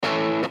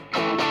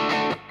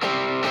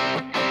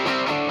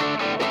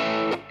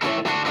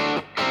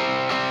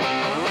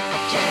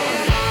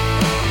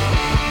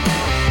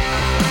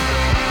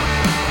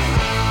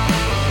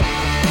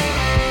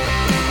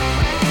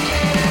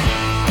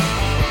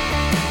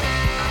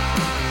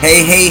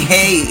Hey, hey,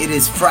 hey, it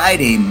is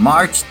Friday,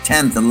 March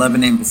 10th,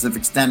 11 a.m.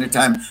 Pacific Standard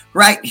Time,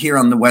 right here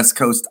on the West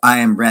Coast. I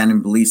am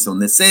Brandon Beliso,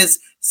 and this is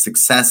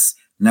Success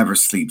Never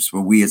Sleeps,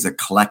 where we as a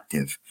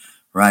collective,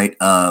 right,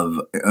 of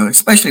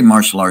especially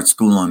martial arts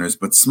school owners,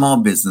 but small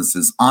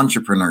businesses,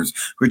 entrepreneurs,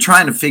 we're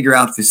trying to figure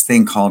out this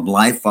thing called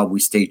life while we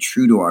stay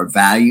true to our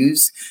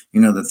values,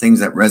 the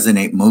things that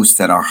resonate most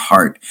at our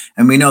heart.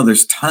 And we know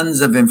there's tons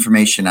of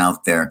information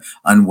out there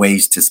on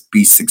ways to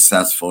be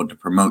successful, to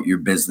promote your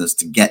business,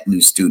 to get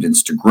new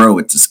students, to grow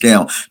it, to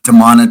scale, to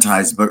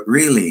monetize. But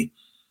really,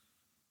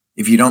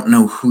 if you don't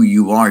know who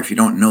you are, if you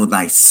don't know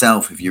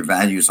thyself, if your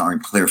values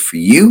aren't clear for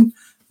you,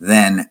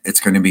 then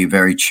it's going to be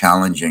very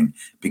challenging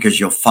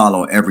because you'll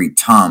follow every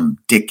Tom,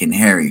 Dick, and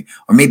Harry,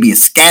 or maybe a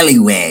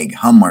scallywag,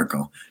 huh,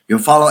 Marco? You'll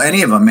follow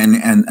any of them,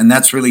 and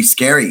that's really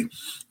scary.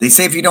 They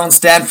say if you don't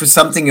stand for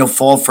something, you'll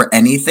fall for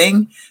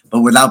anything, but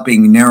without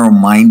being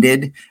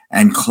narrow-minded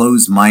and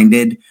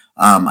closed-minded,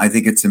 I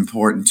think it's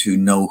important to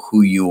know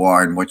who you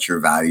are and what your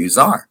values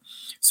are.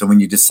 So when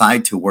you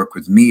decide to work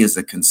with me as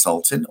a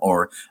consultant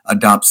or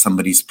adopt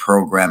somebody's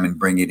program and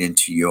bring it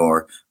into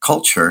your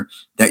culture,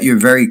 that you're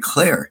very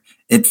clear.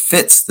 It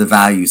fits the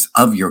values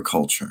of your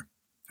culture,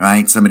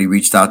 right? Somebody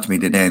reached out to me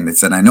today and they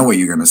said, I know what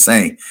you're going to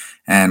say.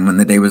 And when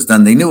the day was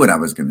done, they knew what I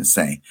was going to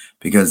say.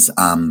 Because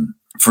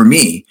for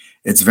me,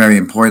 it's very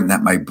important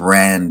that my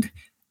brand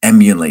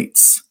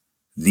emulates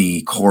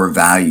the core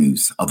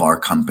values of our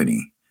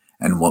company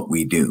and what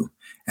we do.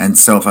 And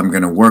so if I'm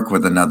going to work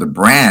with another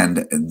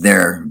brand,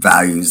 their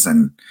values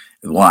and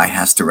why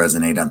has to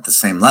resonate at the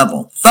same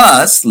level.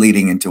 Thus,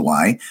 leading into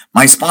why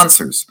my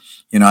sponsors.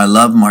 I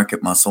love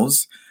Market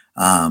Muscles.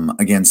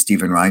 Again,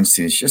 Stephen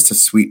Reinstein is just a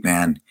sweet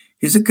man.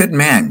 He's a good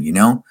man,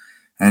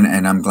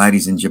 and I'm glad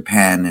he's in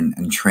Japan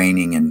and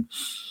training, and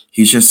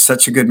he's just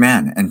such a good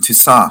man. And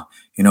Tusa,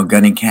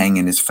 Gunny Kang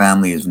and his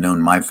family has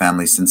known my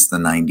family since the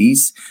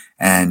 90s.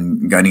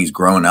 And Gunny's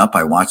grown up.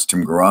 I watched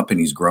him grow up, and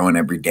he's growing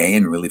every day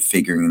and really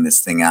figuring this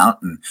thing out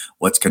and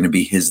what's going to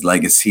be his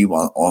legacy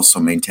while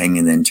also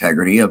maintaining the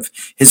integrity of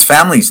his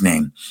family's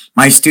name.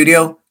 My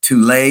studio,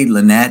 Tulay,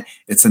 Lynette,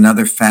 it's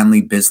another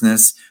family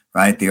business,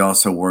 right? They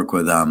also work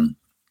with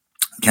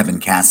Kevin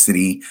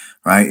Cassidy,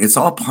 right? It's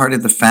all part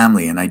of the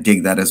family, and I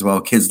dig that as well.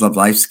 Kids Love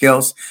Life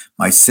Skills.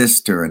 My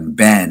sister and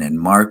Ben and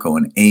Marco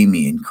and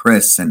Amy and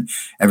Chris and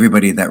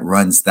everybody that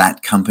runs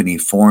that company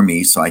for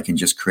me so I can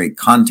just create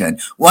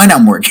content when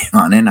I'm working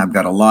on it. And I've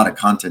got a lot of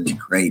content to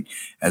create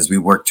as we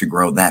work to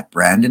grow that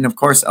brand. And of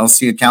course,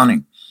 LC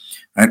Accounting,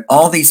 right?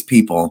 All these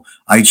people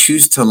I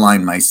choose to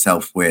align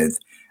myself with.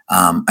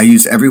 I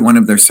use every one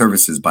of their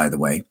services, by the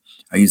way.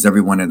 I use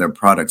every one of their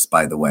products,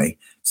 by the way.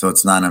 So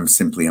it's not I'm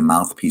simply a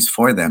mouthpiece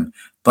for them,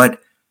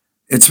 but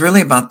it's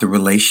really about the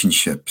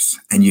relationships.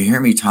 And you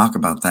hear me talk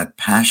about that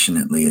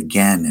passionately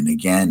again and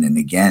again and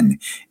again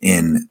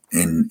in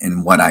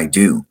what I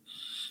do.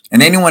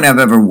 And anyone I've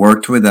ever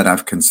worked with that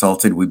I've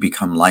consulted, we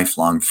become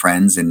lifelong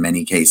friends in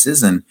many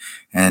cases,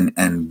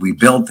 and we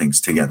build things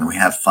together. We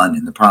have fun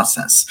in the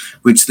process,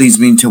 which leads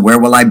me to where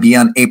will I be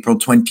on April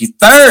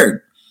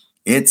 23rd?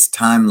 It's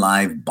Time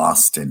Live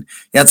Boston.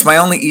 Yeah, it's my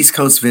only East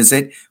Coast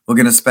visit. We're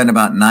going to spend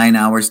about 9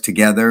 hours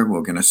together.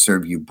 We're going to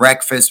serve you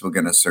breakfast. We're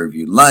going to serve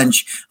you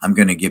lunch. I'm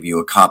going to give you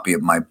a copy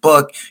of my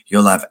book.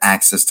 You'll have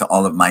access to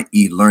all of my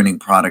e-learning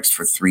products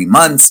for 3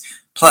 months.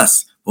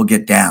 Plus, we'll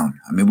get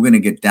down. We're going to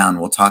get down.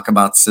 We'll talk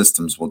about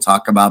systems. We'll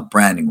talk about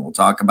branding. We'll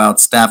talk about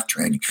staff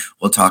training.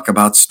 We'll talk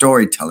about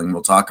storytelling.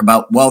 We'll talk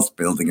about wealth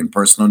building and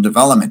personal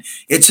development.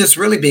 It's just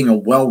really being a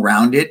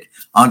well-rounded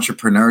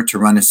entrepreneur to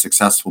run a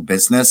successful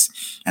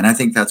business. And I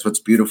think that's what's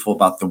beautiful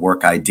about the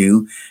work I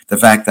do. The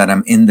fact that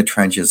I'm in the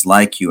trenches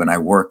like you and I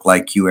work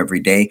like you every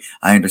day.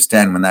 I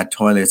understand when that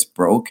toilet's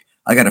broke,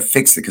 I got to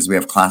fix it because we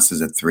have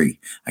classes at 3.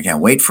 I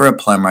can't wait for a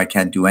plumber. I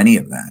can't do any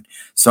of that.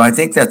 So I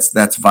think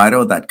that's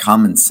vital, that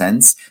common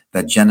sense,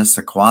 that je ne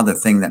sais quoi, the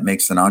thing that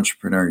makes an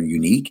entrepreneur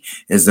unique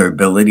is their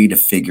ability to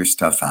figure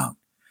stuff out,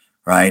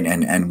 right?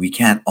 And we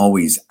can't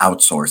always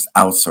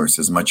outsource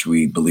as much as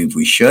we believe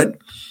we should.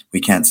 We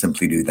can't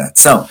simply do that.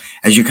 So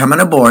as you're coming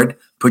aboard,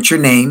 put your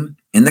name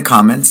in the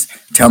comments.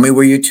 Tell me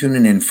where you're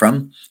tuning in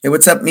from. Hey,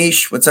 what's up,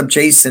 Mish? What's up,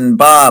 Jason,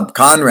 Bob,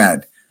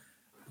 Conrad?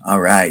 All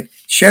right.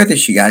 Share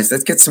this, you guys.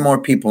 Let's get some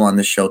more people on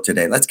the show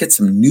today. Let's get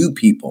some new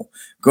people.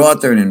 Go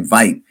out there and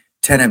invite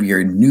 10 of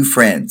your new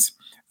friends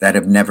that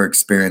have never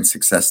experienced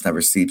Success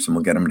Never Sleeps, and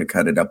we'll get them to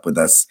cut it up with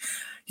us.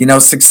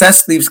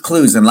 Success leaves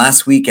clues. And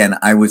last weekend,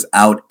 I was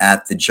out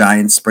at the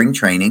Giants spring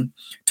training,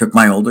 took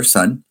my older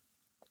son,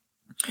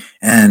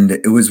 and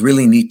it was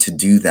really neat to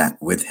do that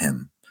with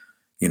him.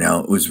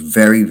 It was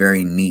very,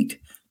 very neat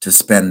to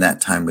spend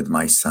that time with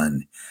my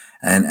son.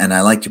 And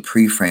I like to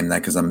pre-frame that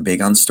because I'm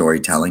big on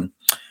storytelling.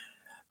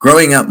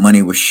 Growing up,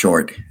 money was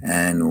short.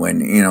 And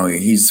when,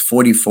 he's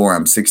 44,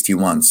 I'm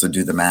 61. So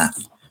do the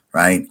math,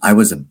 right? I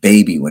was a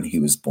baby when he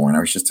was born. I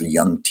was just a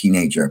young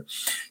teenager.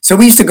 So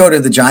we used to go to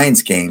the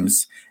Giants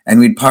games and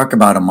we'd park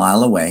about a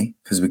mile away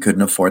because we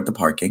couldn't afford the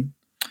parking.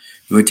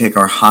 We would take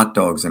our hot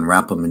dogs and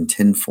wrap them in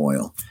tin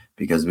foil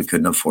because we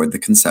couldn't afford the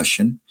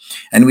concession.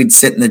 And we'd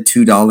sit in the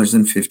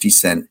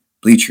 $2.50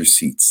 bleacher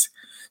seats.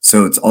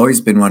 So it's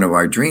always been one of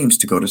our dreams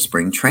to go to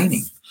spring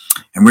training.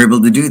 And we're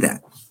able to do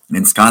that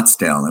in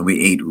Scottsdale. And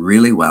we ate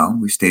really well.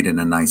 We stayed in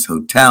a nice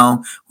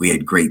hotel. We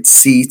had great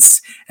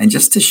seats. And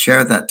just to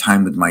share that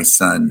time with my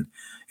son,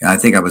 I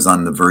think I was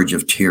on the verge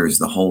of tears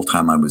the whole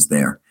time I was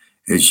there.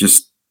 It's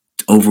just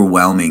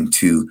overwhelming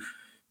to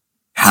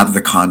have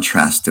the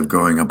contrast of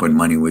growing up when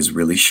money was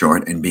really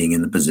short and being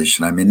in the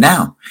position I'm in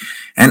now.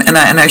 And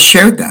I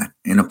shared that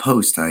in a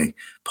post. I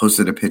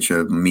posted a picture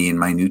of me in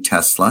my new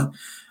Tesla.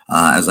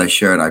 As I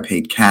shared, I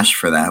paid cash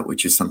for that,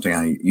 which is something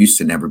I used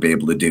to never be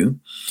able to do.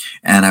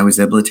 And I was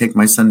able to take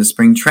my son to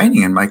spring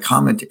training. And my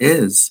comment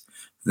is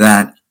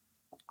that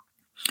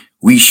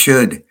we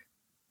should,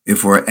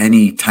 if we're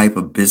any type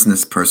of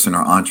business person or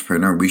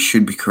entrepreneur, we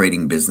should be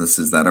creating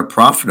businesses that are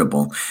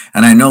profitable.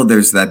 And I know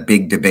there's that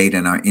big debate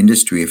in our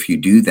industry. If you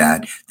do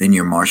that, then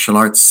your martial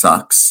art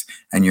sucks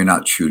and you're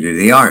not true to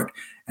the art.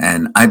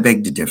 And I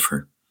beg to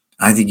differ.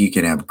 I think you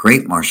can have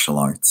great martial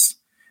arts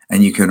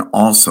and you can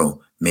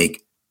also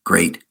make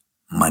great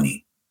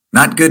money.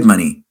 Not good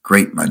money,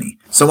 great money.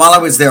 So while I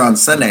was there on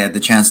Sunday, I had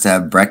the chance to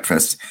have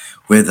breakfast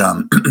with,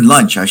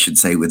 lunch, I should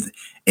say, with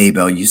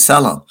Abel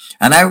Usello.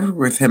 And I was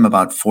with him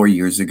about 4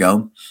 years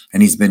ago,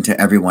 and he's been to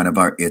every one of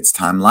our It's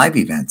Time live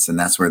events. And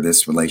that's where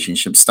this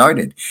relationship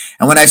started.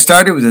 And when I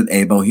started with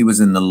Abel, he was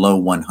in the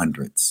low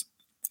 100s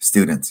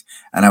students.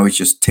 And I was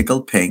just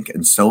tickled pink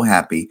and so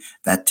happy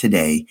that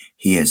today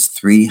he has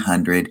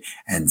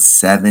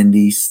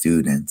 370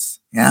 students.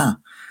 Yeah,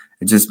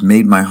 it just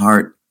made my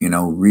heart,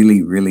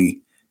 really,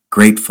 really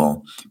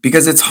grateful,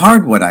 because it's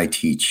hard what I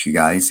teach, you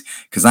guys,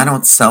 because I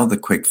don't sell the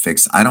quick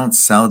fix. I don't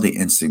sell the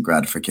instant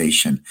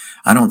gratification.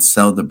 I don't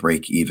sell the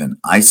break even.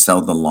 I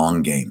sell the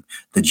long game,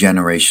 the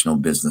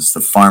generational business,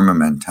 the farmer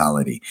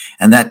mentality.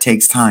 And that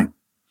takes time.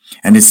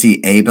 And to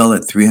see Abel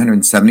at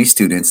 370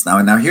 students.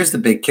 Now here's the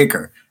big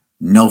kicker.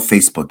 No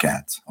Facebook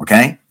ads.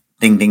 Okay.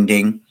 Ding, ding,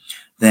 ding.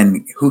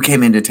 Then who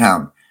came into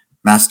town?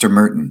 Master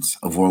Mertens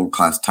of World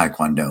Class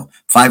Taekwondo.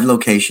 5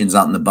 locations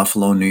out in the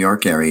Buffalo, New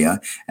York area,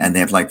 and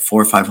they have like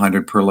 400 or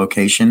 500 per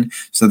location.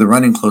 So they're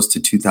running close to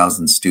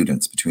 2,000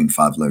 students between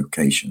 5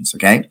 locations,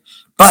 okay?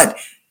 But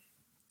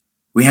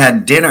we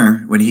had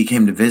dinner when he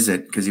came to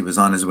visit because he was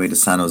on his way to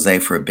San Jose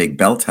for a big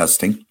belt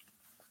testing.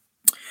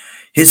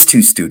 His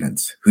 2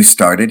 students who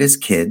started as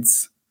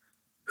kids,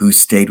 who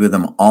stayed with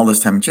him all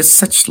this time, just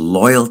such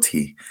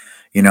loyalty.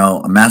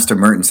 Master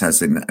Mertens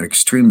has an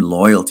extreme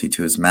loyalty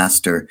to his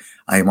master.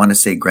 I want to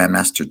say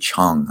Grandmaster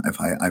Chong.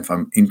 If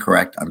I'm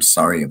incorrect, I'm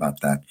sorry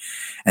about that.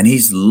 And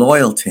he's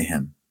loyal to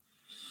him.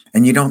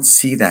 And you don't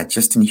see that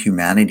just in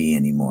humanity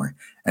anymore.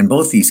 And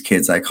both these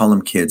kids, I call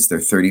them kids, they're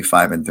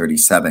 35 and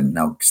 37.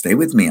 Now, stay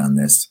with me on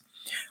this.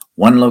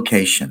 1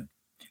 location,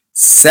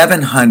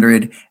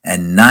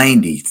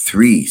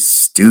 793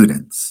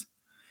 students.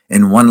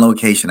 In 1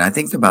 location. I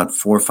think they're about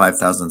 4,000 or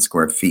 5,000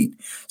 square feet.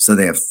 So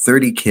they have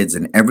 30 kids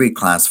in every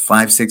class,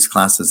 5-6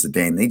 classes a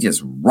day, and they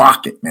just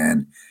rock it,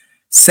 man.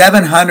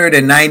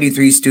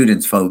 793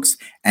 students, folks,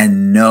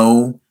 and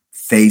no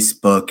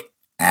Facebook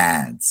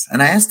ads.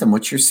 And I asked them,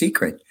 what's your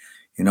secret?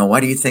 Why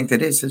do you think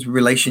that is? It's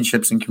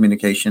relationships and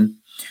communication.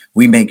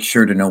 We make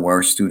sure to know where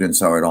our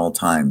students are at all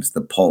times, the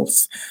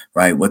pulse,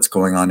 right? What's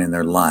going on in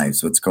their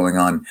lives, what's going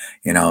on,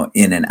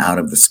 in and out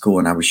of the school.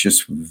 And I was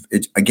just,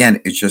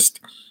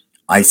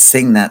 I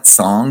sing that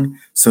song.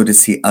 So to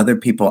see other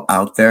people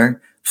out there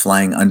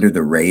flying under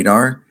the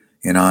radar,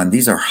 and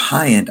these are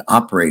high-end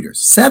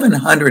operators,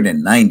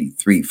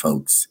 793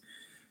 folks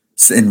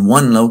in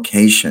 1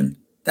 location.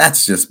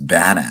 That's just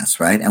badass,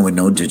 right? And with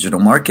no digital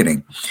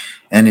marketing.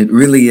 And it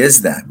really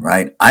is that,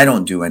 right? I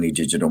don't do any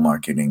digital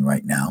marketing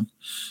right now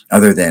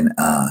other than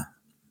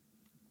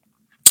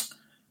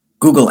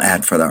Google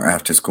ad for our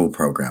after-school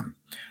program.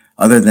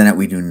 Other than that,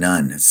 we do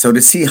none. So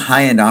to see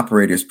high-end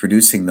operators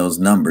producing those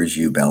numbers,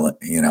 Abel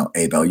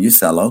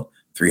Usello,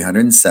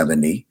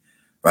 370,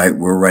 right?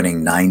 We're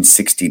running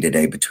 960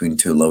 today between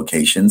 2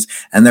 locations,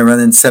 and they're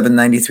running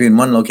 793 in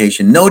 1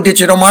 location. No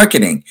digital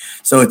marketing.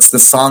 So it's the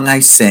song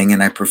I sing,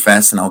 and I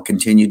profess, and I'll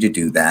continue to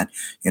do that.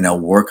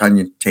 Work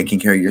on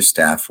taking care of your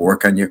staff,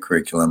 work on your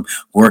curriculum,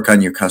 work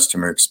on your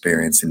customer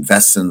experience,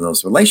 invest in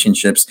those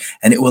relationships,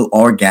 and it will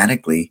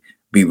organically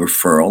be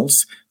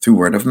referrals through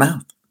word of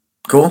mouth.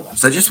 Cool.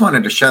 So I just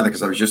wanted to share that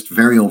because I was just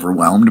very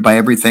overwhelmed by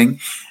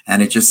everything.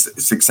 And it just,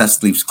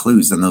 success leaves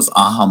clues. And those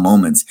aha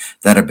moments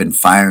that have been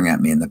firing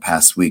at me in the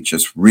past week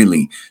just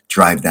really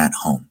drive that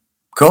home.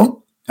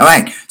 Cool. All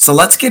right. So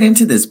let's get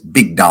into this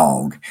big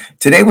dog.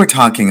 Today we're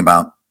talking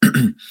about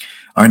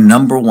our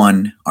number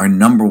one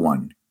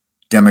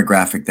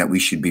demographic that we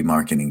should be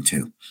marketing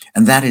to.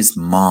 And that is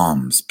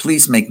moms.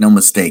 Please make no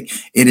mistake.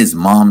 It is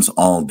moms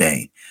all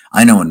day.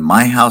 I know in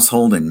my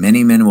household, and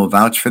many men will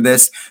vouch for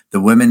this,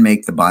 the women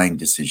make the buying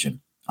decision.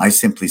 I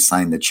simply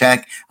sign the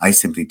check. I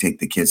simply take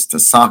the kids to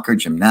soccer,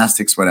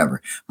 gymnastics,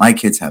 whatever. My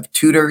kids have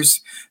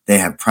tutors. They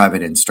have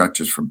private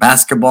instructors for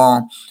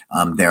basketball.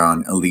 They're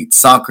on elite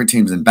soccer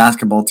teams and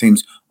basketball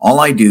teams. All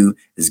I do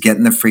is get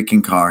in the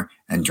freaking car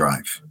and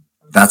drive.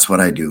 That's what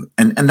I do.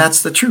 And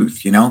that's the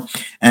truth, you know?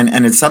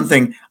 And it's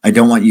something I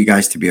don't want you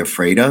guys to be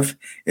afraid of.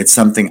 It's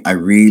something I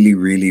really,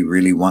 really,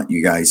 really want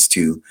you guys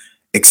to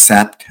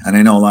accept. And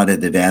I know a lot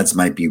of the dads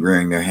might be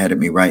rearing their head at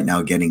me right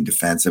now, getting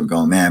defensive,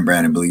 going, man,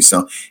 Brandon believes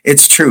so.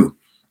 It's true.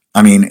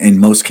 I mean, in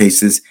most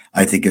cases,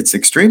 I think it's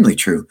extremely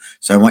true.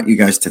 So I want you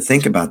guys to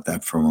think about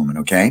that for a moment,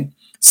 okay?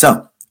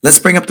 So let's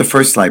bring up the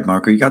first slide,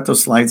 Marco. You got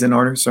those slides in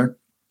order, sir?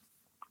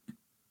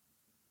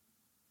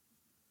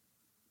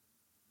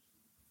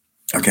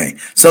 Okay,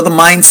 so the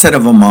mindset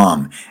of a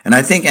mom, and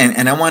I think,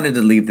 and I wanted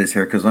to leave this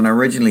here because when I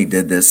originally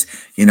did this,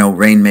 you know,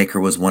 Rainmaker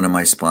was one of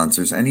my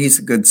sponsors, and he's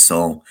a good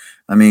soul.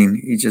 I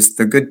mean,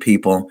 they're good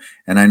people,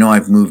 and I know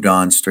I've moved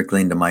on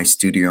strictly into my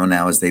studio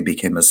now as they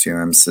became a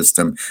CRM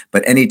system.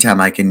 But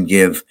anytime I can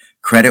give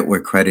credit where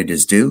credit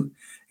is due,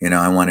 you know,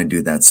 I want to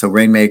do that. So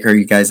Rainmaker,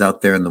 you guys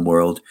out there in the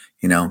world,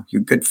 you know,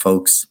 you're good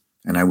folks,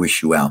 and I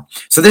wish you well.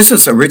 So this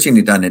was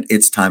originally done at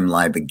It's Time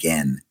Live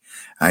Again.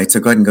 All right,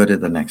 so go ahead and go to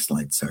the next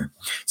slide, sir.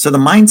 So the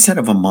mindset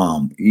of a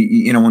mom,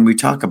 you know, when we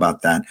talk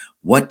about that,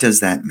 what does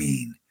that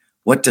mean?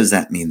 What does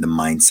that mean, the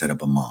mindset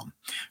of a mom,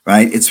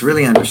 right? It's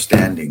really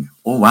understanding.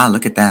 Oh, wow,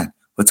 look at that.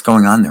 What's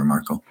going on there,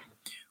 Marco?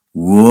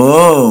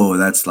 Whoa,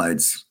 that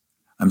slide's,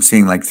 I'm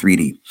seeing like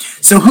 3D.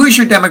 So who's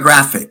your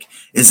demographic?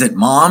 Is it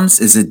moms?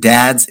 Is it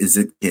dads? Is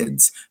it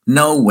kids?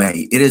 No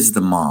way. It is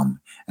the mom.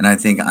 And I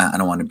think I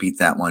don't want to beat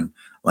that one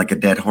like a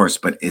dead horse,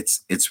 but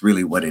it's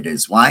really what it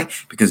is. Why?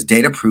 Because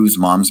data proves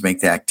moms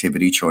make the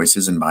activity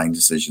choices and buying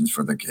decisions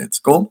for their kids.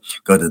 Cool?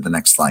 Go to the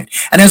next slide.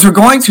 And as we're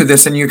going through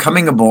this and you're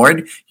coming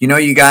aboard, you know,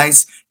 you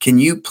guys, can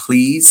you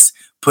please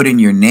put in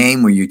your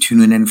name, where you're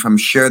tuning in from,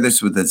 share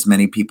this with as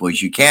many people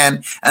as you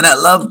can. And I'd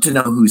love to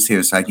know who's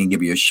here so I can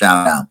give you a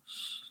shout out.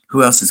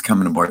 Who else is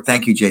coming aboard?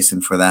 Thank you, Jason,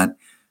 for that.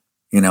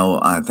 You know,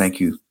 thank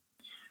you.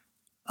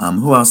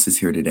 Who else is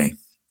here today?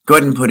 Go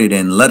ahead and put it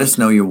in. Let us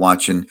know you're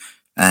watching.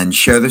 And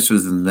share this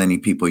with as many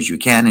people as you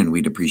can, and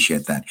we'd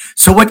appreciate that.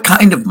 So what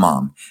kind of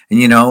mom? And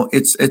you know,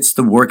 it's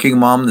the working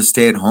mom, the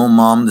stay-at-home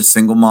mom, the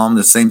single mom,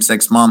 the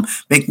same-sex mom.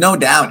 Make no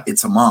doubt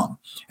it's a mom.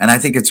 And I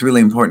think it's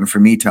really important for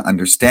me to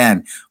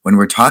understand when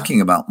we're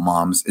talking about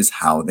moms is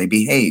how they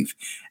behave.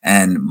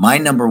 And my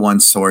number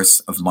one source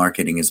of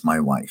marketing is my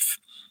wife.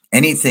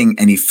 Anything,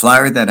 any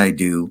flyer that I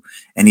do,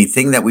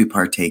 anything that we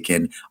partake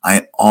in,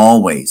 I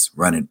always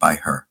run it by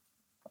her.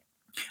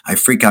 I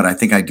freak out. I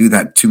think I do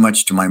that too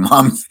much to my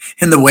mom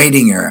in the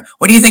waiting area.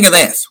 What do you think of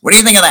this? What do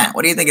you think of that?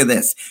 What do you think of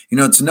this? You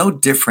know, it's no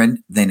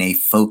different than a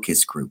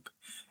focus group.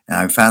 And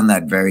I found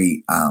that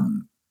very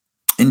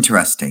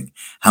interesting,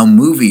 how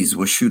movies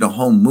will shoot a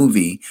whole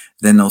movie,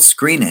 then they'll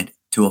screen it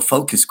to a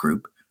focus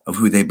group of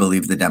who they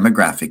believe the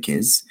demographic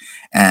is.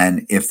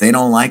 And if they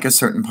don't like a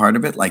certain part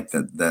of it, like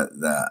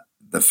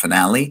the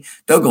finale,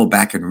 they'll go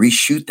back and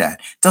reshoot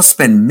that. They'll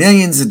spend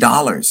millions of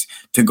dollars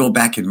to go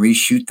back and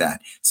reshoot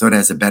that so it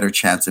has a better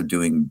chance of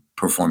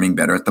performing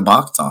better at the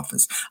box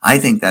office. I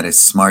think that is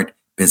smart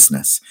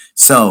business.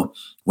 So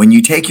when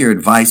you take your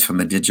advice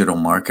from a digital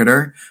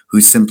marketer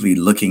who's simply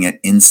looking at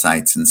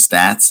insights and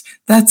stats,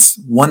 that's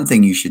one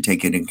thing you should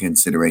take it in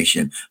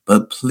consideration.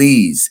 But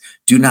please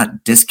do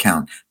not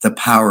discount the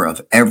power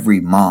of every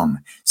mom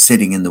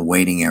sitting in the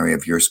waiting area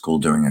of your school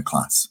during a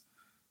class.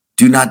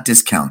 Do not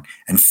discount,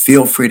 and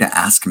feel free to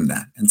ask him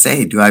that and say,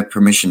 hey, do I have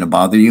permission to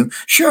bother you?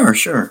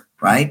 Sure,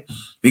 right?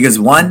 Because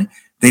 1,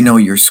 they know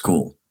your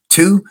school.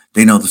 2,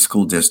 they know the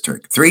school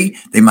district. 3,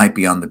 they might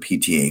be on the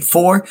PTA.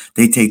 4,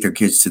 they take their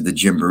kids to the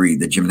gymboree,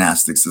 the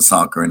gymnastics, the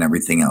soccer, and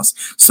everything else.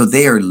 So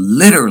they are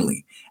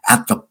literally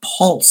at the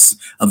pulse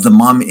of the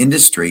mom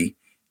industry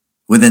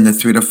within the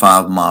 3 to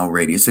 5 mile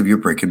radius of your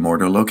brick and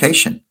mortar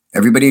location.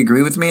 Everybody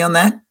agree with me on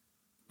that?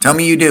 Tell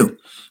me you do.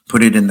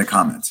 Put it in the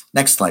comments.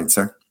 Next slide,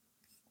 sir.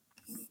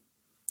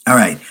 All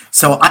right.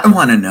 So I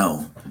want to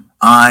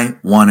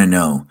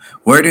know,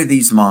 where do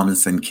these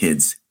moms and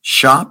kids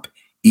shop,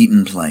 eat,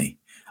 and play?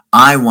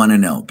 I want to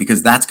know,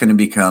 because that's going to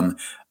become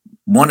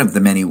one of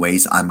the many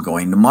ways I'm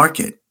going to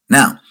market.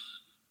 Now,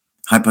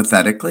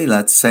 hypothetically,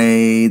 let's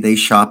say they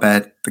shop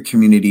at the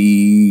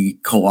community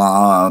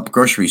co-op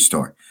grocery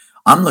store.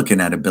 I'm looking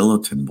at a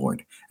bulletin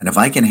board. And if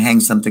I can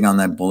hang something on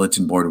that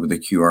bulletin board with a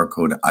QR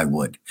code, I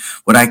would.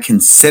 Would I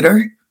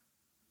consider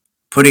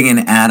putting an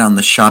ad on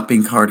the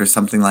shopping cart or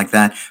something like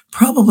that?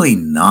 Probably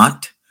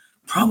not.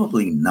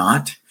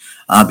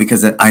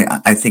 Because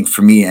I think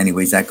for me,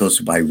 anyways, that goes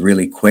by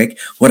really quick.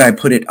 Would I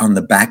put it on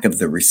the back of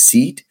the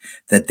receipt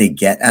that they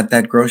get at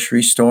that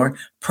grocery store?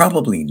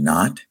 Probably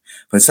not.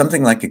 But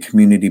something like a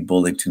community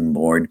bulletin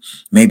board,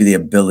 maybe the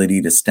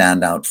ability to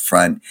stand out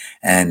front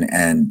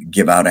and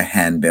give out a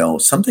handbill,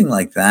 something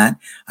like that,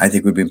 I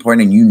think would be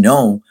important. And you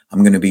know,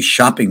 I'm going to be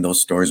shopping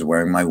those stores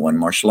wearing my One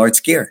Martial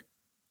Arts gear.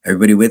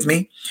 Everybody with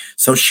me?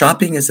 So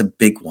shopping is a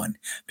big one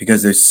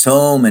because there's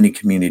so many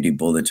community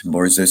bulletin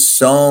boards. There's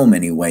so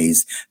many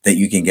ways that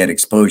you can get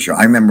exposure.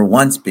 I remember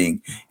once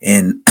being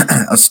in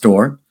a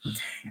store,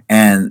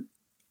 and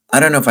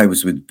I don't know if I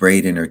was with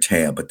Braden or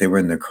Taya, but they were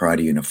in their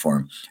karate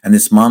uniform. And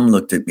this mom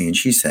looked at me and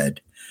she said,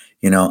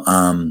 you know,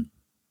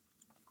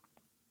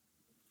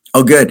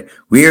 Oh, good.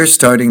 We are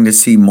starting to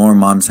see more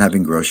moms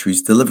having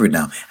groceries delivered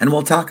now. And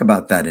we'll talk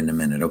about that in a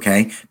minute,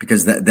 okay?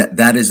 Because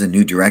that is a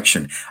new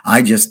direction.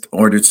 I just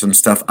ordered some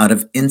stuff out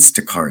of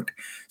Instacart.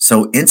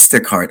 So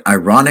Instacart,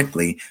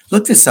 ironically,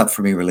 look this up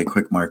for me really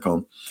quick,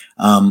 Marco.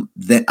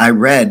 That I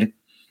read,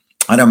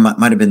 I don't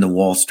might have been the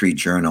Wall Street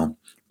Journal,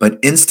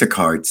 but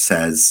Instacart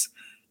says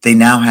they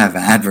now have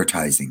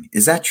advertising.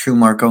 Is that true,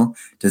 Marco?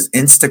 Does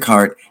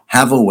Instacart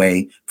have a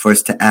way for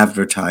us to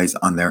advertise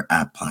on their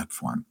app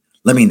platform?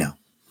 Let me know.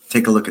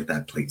 Take a look at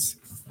that, please.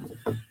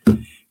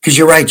 Because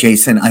you're right,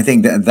 Jason. I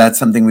think that that's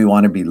something we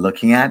want to be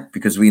looking at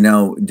because we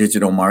know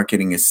digital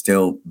marketing is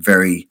still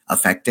very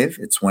effective.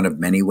 It's one of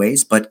many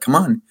ways, but come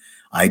on.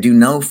 I do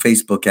know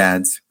Facebook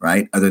ads,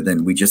 right? Other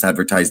than we just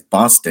advertised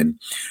Boston.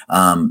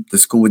 The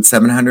school with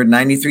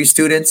 793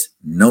 students,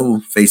 no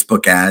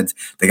Facebook ads.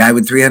 The guy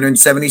with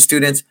 370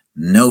 students,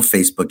 no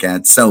Facebook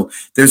ads. So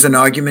there's an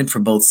argument for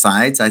both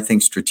sides. I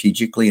think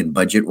strategically and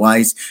budget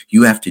wise,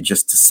 you have to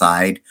just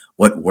decide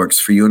what works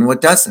for you and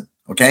what doesn't.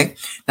 Okay.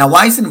 Now,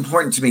 why is it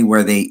important to me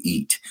where they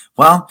eat?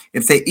 Well,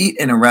 if they eat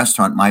in a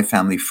restaurant my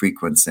family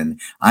frequents in,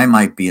 I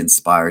might be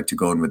inspired to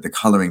go in with the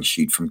coloring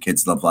sheet from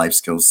Kids Love Life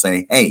Skills.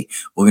 Say, hey,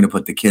 we're going to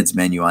put the kids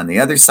menu on the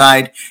other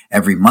side.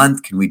 Every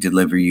month, can we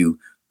deliver you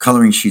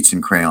coloring sheets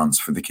and crayons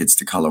for the kids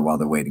to color while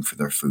they're waiting for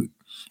their food?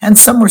 And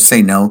some will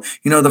say no.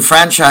 You know, the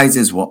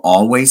franchises will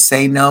always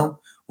say no.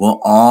 Will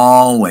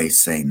always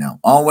say no.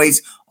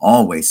 Always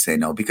say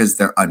no because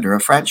they're under a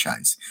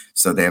franchise.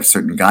 So they have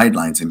certain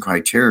guidelines and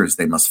criteria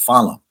they must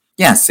follow.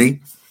 Yeah,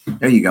 see?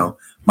 There you go.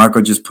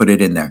 Marco just put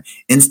it in there.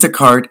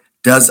 Instacart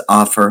does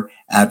offer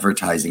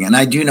advertising. And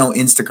I do know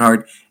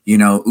Instacart, you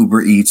know,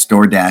 Uber Eats,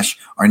 DoorDash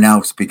are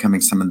now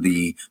becoming some of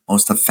the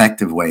most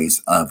effective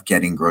ways of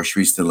getting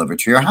groceries delivered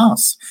to your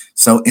house.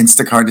 So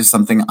Instacart is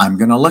something I'm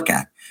going to look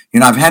at. You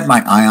know, I've had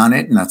my eye on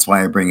it, and that's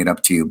why I bring it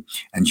up to you.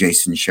 And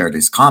Jason shared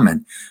his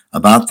comment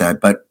about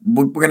that. But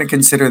we're going to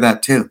consider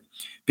that too.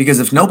 Because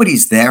if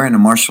nobody's there in a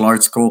martial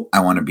arts school,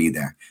 I want to be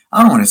there.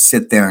 I don't want to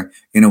sit there,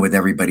 you know, with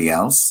everybody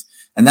else.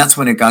 And that's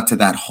when it got to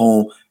that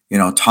whole, you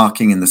know,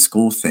 talking in the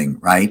school thing,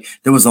 right?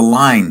 There was a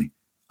line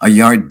a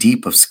yard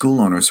deep of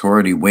school owners who are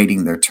already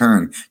waiting their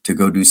turn to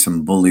go do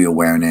some bully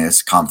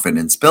awareness,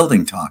 confidence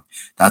building talk.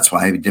 That's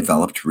why I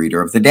developed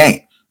Reader of the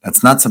Day.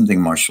 That's not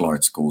something martial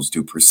arts schools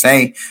do per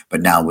se,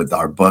 but now with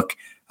our book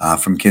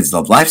from Kids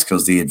Love Life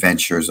Skills, The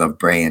Adventures of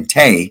Bray and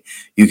Tay,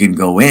 you can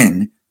go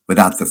in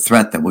without the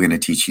threat that we're going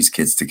to teach these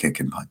kids to kick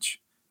and punch.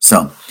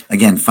 So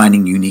again,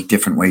 finding unique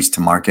different ways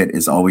to market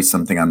is always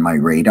something on my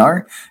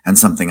radar and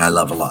something I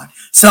love a lot.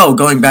 So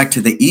going back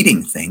to the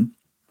eating thing,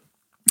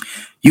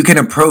 you can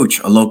approach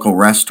a local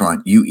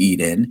restaurant you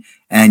eat in,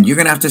 and you're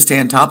going to have to stay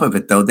on top of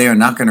it, though. They are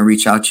not going to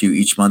reach out to you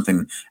each month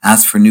and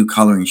ask for new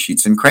coloring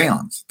sheets and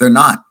crayons. They're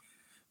not.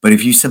 But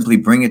if you simply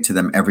bring it to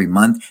them every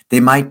month, they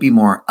might be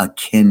more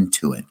akin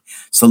to it.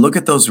 So look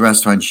at those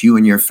restaurants you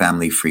and your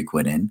family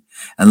frequent in,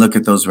 and look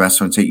at those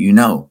restaurants that you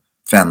know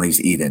families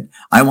eat in.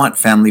 I want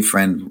friendly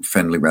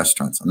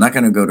restaurants. I'm not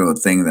going to go to a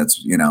thing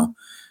that's, you know,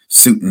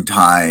 suit and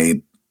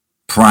tie,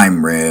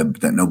 prime rib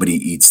that nobody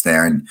eats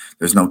there and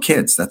there's no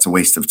kids. That's a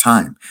waste of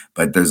time.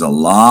 But there's a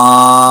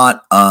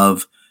lot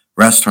of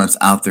restaurants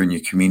out there in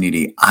your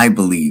community. I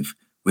believe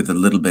with a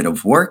little bit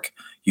of work,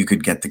 you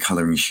could get the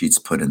coloring sheets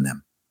put in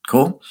them.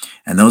 Cool.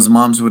 And those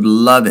moms would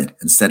love it.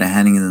 Instead of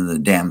handing them the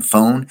damn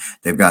phone,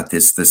 they've got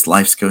this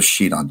life skills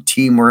sheet on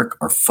teamwork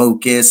or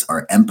focus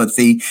or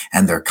empathy,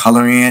 and they're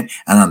coloring it.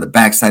 And on the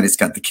backside, it's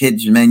got the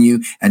kids menu.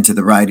 And to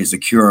the right is a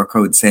QR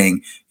code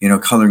saying, you know,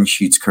 coloring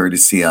sheets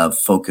courtesy of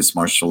Focus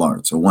Martial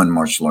Arts or One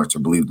Martial Arts or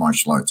Believe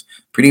Martial Arts.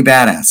 Pretty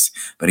badass.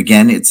 But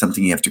again, it's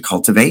something you have to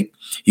cultivate.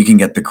 You can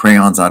get the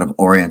crayons out of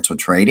Oriental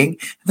Trading.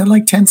 They're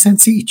like 10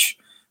 cents each,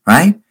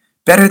 right?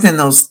 Better than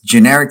those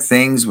generic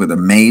things with a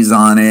maze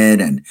on it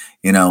and,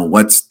 you know,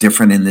 what's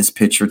different in this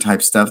picture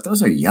type stuff.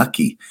 Those are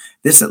yucky.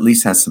 This at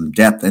least has some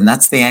depth, and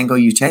that's the angle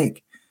you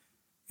take.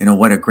 You know,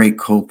 what a great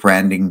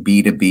co-branding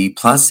B2B.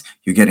 Plus,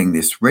 you're getting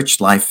this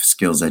rich life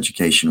skills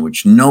education,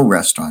 which no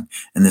restaurant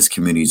in this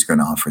community is going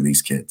to offer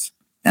these kids.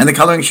 And the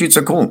coloring sheets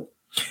are cool.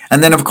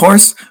 And then, of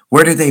course,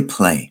 where do they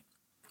play?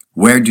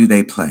 Where do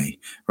they play,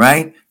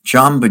 right?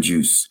 Jamba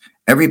Juice.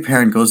 Every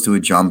parent goes to a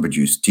Jamba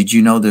Juice. Did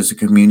you know there's a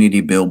community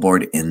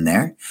billboard in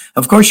there?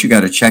 Of course, you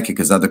got to check it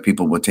because other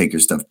people will take your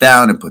stuff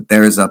down and put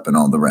theirs up and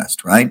all the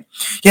rest, right?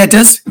 Yeah, it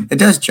does. It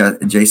does,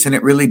 Jason.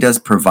 It really does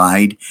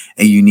provide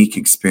a unique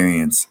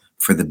experience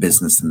for the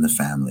business and the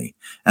family.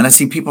 And I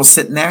see people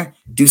sitting there.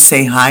 Do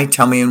say hi.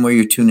 Tell me where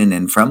you're tuning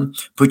in from.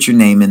 Put your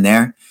name in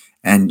there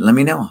and let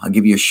me know. I'll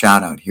give you a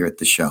shout out here at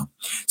the show.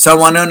 So I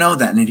want to know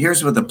that. And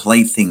here's where the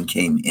play thing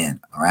came in,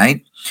 all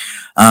right?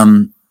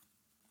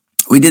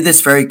 We did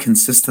this very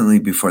consistently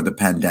before the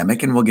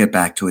pandemic, and we'll get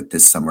back to it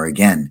this summer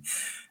again.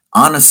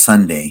 On a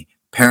Sunday,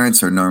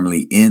 parents are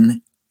normally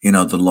in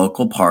the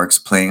local parks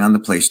playing on the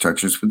play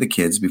structures with the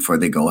kids before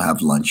they go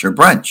have lunch or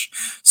brunch.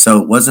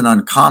 So it wasn't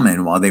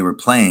uncommon while they were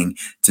playing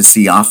to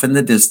see off in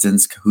the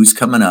distance who's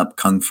coming up,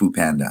 Kung Fu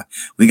Panda.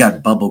 We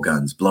got bubble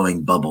guns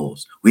blowing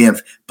bubbles. We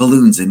have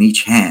balloons in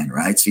each hand,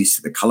 right? So you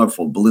see the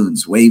colorful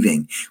balloons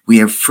waving. We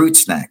have fruit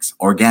snacks,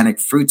 organic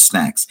fruit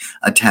snacks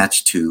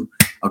attached to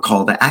a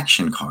call to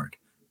action card.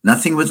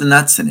 Nothing with the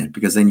nuts in it,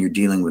 because then you're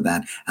dealing with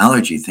that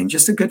allergy thing.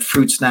 Just a good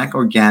fruit snack,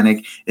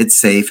 organic. It's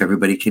safe.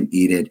 Everybody can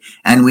eat it.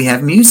 And we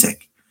have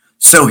music.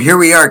 So here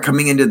we are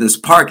coming into this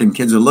park, and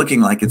kids are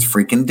looking like it's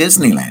freaking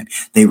Disneyland.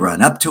 They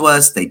run up to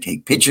us. They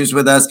take pictures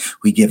with us.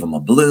 We give them a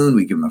balloon.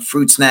 We give them a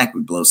fruit snack.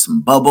 We blow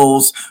some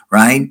bubbles,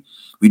 right?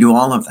 We do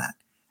all of that.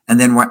 And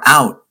then we're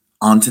out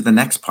onto the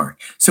next park.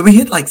 So we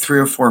hit like 3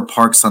 or 4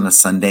 parks on a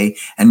Sunday,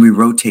 and we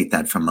rotate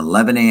that from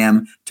 11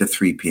 a.m. to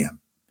 3 p.m.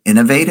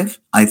 Innovative?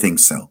 I think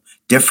so.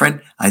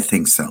 Different? I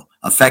think so.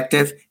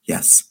 Effective?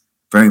 Yes,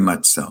 very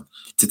much so.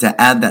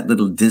 To add that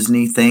little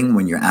Disney thing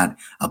when you're at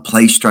a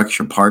play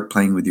structure park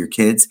playing with your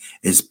kids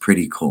is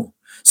pretty cool.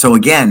 So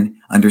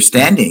again,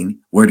 understanding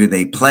where do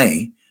they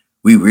play,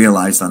 we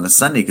realized on a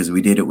Sunday, because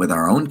we did it with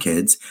our own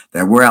kids,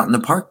 that we're out in the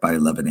park by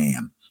 11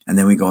 a.m. And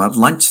then we go have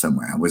lunch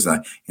somewhere. It was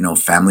a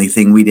family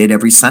thing we did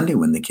every Sunday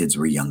when the kids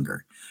were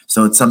younger.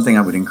 So it's something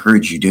I would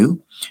encourage you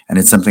do, and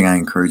it's something I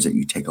encourage that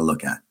you take a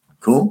look at.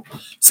 Cool.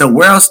 So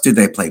where else do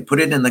they play? Put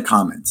it in the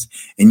comments.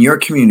 In your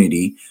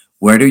community,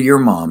 where do your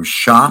moms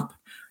shop?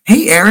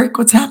 Hey, Eric,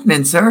 what's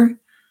happening, sir?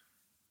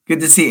 Good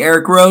to see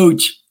Eric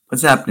Roach.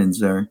 What's happening,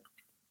 sir?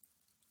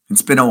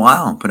 It's been a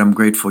while, but I'm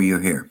grateful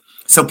you're here.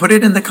 So put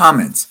it in the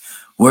comments.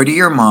 Where do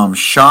your moms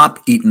shop,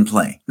 eat, and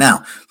play?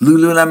 Now,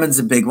 Lululemon's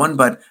a big one,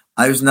 but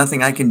there's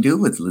nothing I can do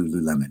with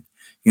Lululemon.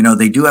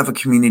 They do have a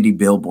community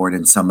billboard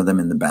and some of them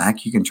in the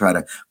back. You can try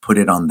to put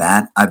it on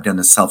that. I've done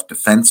a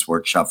self-defense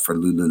workshop for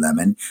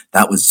Lululemon.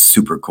 That was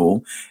super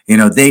cool.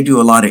 They do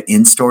a lot of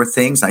in-store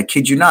things. I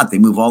kid you not. They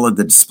move all of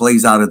the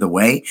displays out of the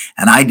way.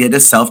 And I did a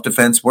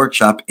self-defense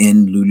workshop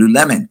in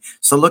Lululemon.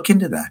 So look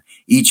into that.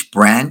 Each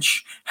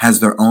branch has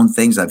their own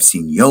things. I've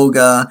seen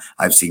yoga.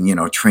 I've seen,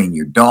 train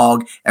your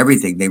dog,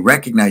 everything. They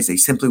recognize they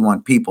simply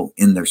want people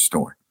in their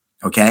store.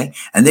 Okay.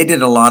 And they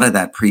did a lot of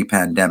that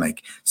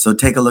pre-pandemic. So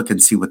take a look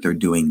and see what they're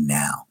doing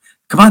now.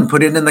 Come on,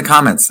 put it in the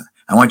comments.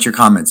 I want your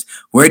comments.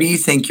 Where do you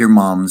think your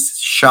moms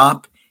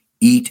shop,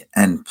 eat,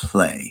 and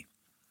play?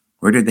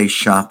 Where do they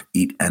shop,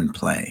 eat, and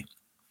play?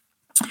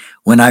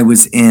 When I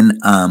was in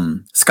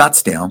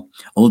Scottsdale,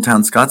 Old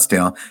Town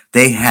Scottsdale,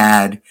 they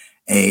had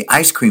a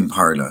ice cream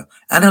parlor,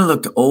 and it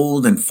looked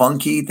old and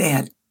funky. They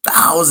had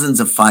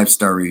thousands of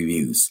 5-star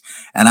reviews.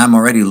 And I'm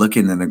already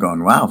looking and they're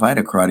going, wow, if I had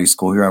a karate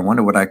school here, I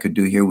wonder what I could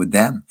do here with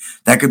them.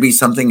 That could be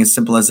something as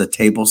simple as a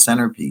table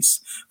centerpiece,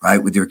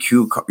 right? With your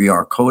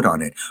QR code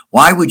on it.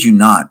 Why would you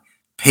not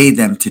pay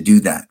them to do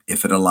that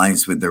if it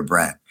aligns with their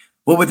brand?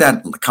 What would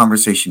that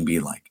conversation be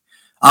like?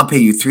 I'll pay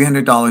you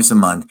 $300 a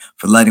month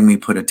for letting me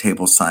put a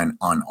table sign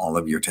on all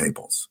of your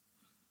tables.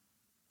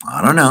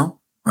 I don't know,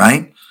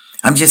 right?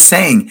 I'm just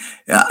saying,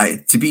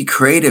 to be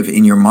creative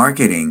in your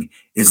marketing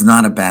is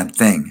not a bad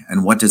thing.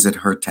 And what does it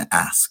hurt to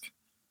ask,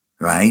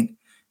 right?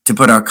 To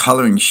put our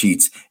coloring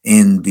sheets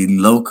in the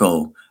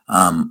local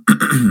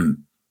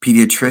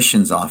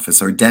pediatrician's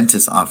office or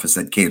dentist's office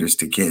that caters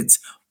to kids.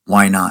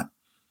 Why not?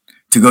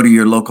 To go to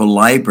your local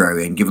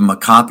library and give them a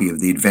copy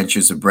of The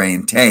Adventures of Bray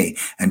and Tay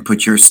and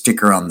put your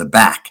sticker on the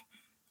back.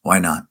 Why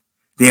not?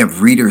 They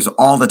have readers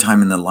all the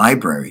time in the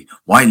library.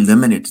 Why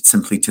limit it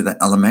simply to the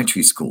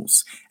elementary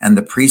schools and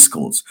the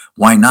preschools?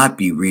 Why not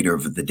be reader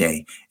of the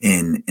day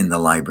in the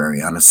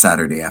library on a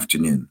Saturday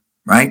afternoon,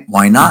 right?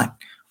 Why not?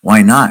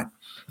 Why not?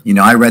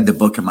 I read the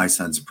book in my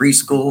son's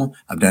preschool.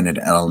 I've done it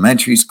at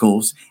elementary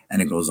schools,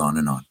 and it goes on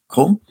and on.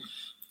 Cool?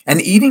 And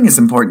eating is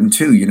important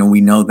too. We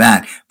know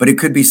that, but it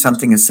could be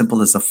something as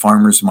simple as a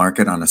farmer's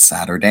market on a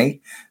Saturday.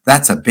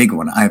 That's a big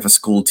one. I have a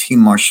school, Team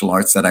Martial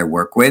Arts, that I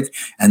work with,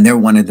 and they're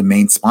one of the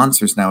main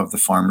sponsors now of the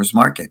farmer's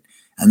market,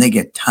 and they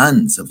get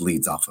tons of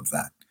leads off of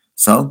that.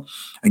 So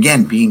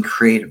again, being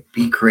creative,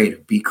 be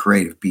creative, be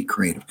creative, be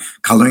creative.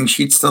 Coloring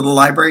sheets to the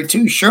library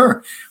too,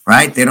 sure,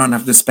 right? They don't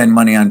have to spend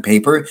money on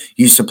paper.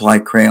 You supply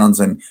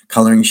crayons and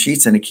coloring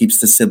sheets, and it keeps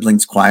the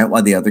siblings quiet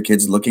while the other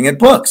kids are looking at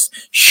books.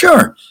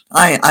 Sure,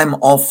 I'm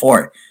all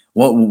for it.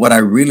 What I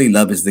really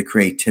love is the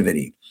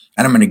creativity.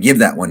 And I'm going to give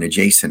that one to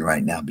Jason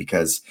right now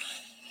because,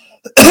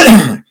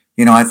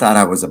 I thought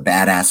I was a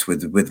badass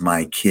with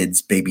my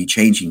kids' baby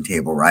changing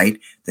table, right?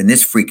 Then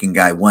this freaking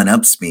guy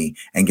one-ups me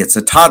and gets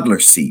a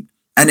toddler seat.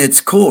 And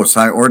it's cool. So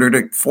I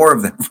ordered 4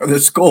 of them for the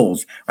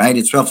schools, right?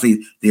 It's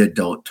roughly the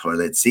adult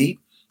toilet seat.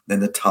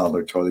 Then the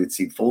toddler toilet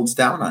seat folds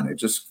down on it.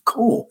 Just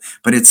cool.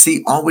 But it's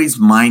always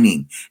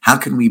mining. How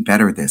can we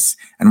better this?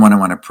 And what I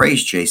want to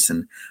praise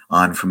Jason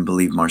on from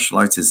Believe Martial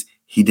Arts is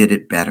he did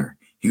it better.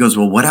 He goes,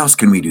 well, what else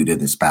can we do to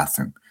this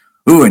bathroom?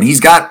 Ooh, and he's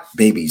got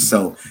babies.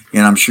 So,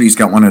 I'm sure he's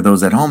got one of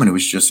those at home, and it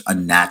was just a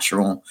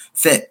natural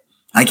fit.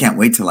 I can't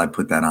wait till I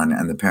put that on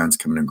and the parents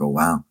come in and go,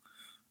 wow,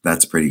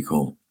 that's pretty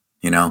cool.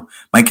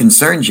 My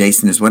concern,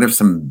 Jason, is what if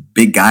some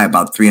big guy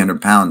about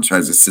 300 pounds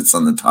tries to sit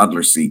on the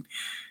toddler seat?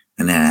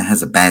 And then it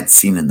has a bad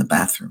scene in the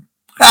bathroom.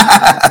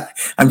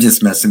 I'm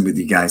just messing with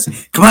you guys.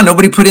 Come on,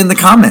 nobody put in the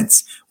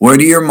comments. Where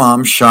do your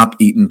moms shop,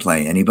 eat, and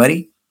play?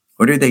 Anybody?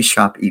 Where do they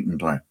shop, eat, and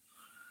play?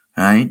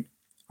 All right?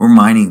 We're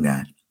mining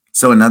that.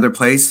 So another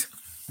place,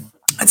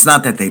 it's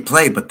not that they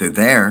play, but they're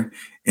there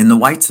in the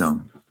white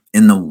zone.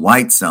 In the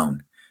white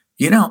zone.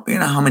 You know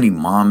how many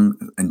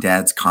mom and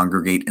dads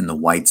congregate in the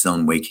white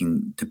zone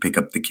waiting to pick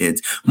up the kids?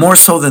 More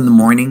so than the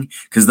morning,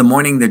 because the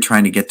morning they're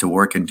trying to get to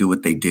work and do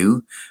what they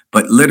do.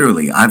 But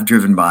literally, I've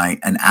driven by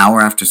an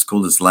hour after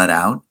school is let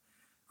out,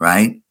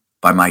 right,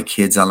 by my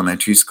kids'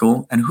 elementary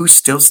school. And who's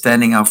still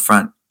standing out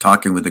front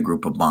talking with a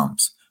group of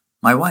moms?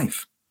 My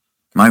wife.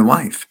 My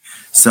wife.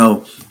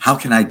 So how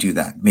can I do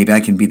that? Maybe I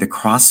can be the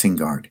crossing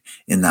guard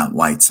in that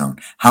white zone.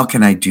 How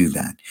can I do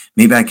that?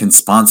 Maybe I can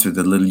sponsor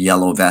the little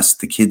yellow vest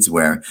the kids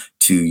wear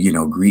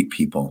to, greet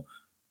people,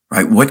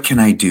 right? What can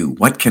I do?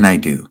 What can I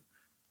do?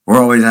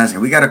 We're always asking.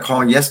 We got a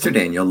call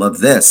yesterday, and you'll love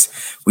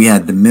this. We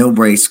had the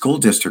Millbrae School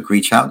District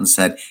reach out and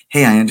said,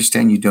 hey, I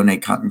understand you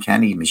donate cotton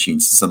candy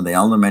machines to some of the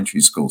elementary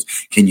schools.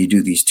 Can you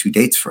do these 2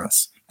 dates for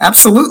us?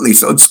 Absolutely.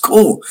 So it's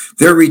cool.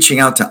 They're reaching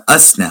out to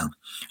us now.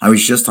 I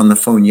was just on the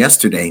phone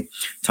yesterday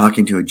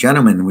talking to a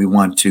gentleman. We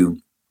want to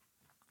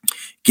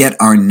get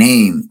our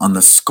name on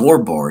the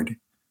scoreboard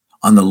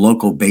on the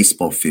local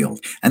baseball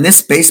field. And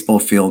this baseball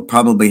field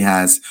probably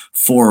has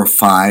 4 or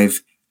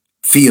 5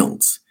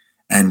 fields.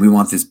 And we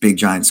want this big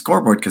giant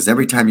scoreboard because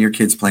every time your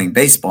kid's playing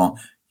baseball,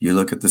 you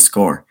look at the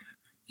score.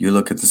 You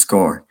look at the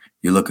score.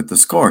 You look at the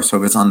score. So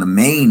if it's on the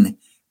main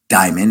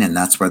diamond, and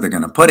that's where they're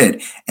going to put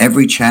it,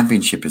 every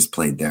championship is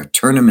played there.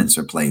 Tournaments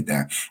are played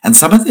there. And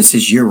some of this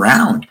is year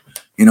round.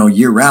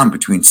 Year round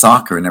between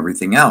soccer and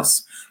everything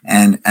else.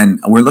 And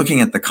we're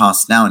looking at the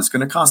cost now, and it's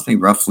going to cost me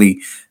roughly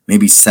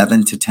maybe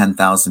 $7,000 to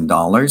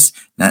 $10,000.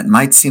 That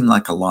might seem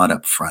like a lot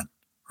up front,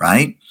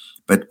 right?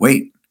 But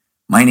wait,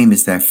 my name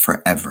is there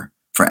forever,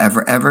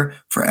 forever, ever,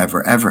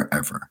 forever, ever,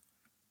 ever.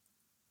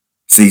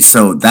 See,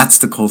 so that's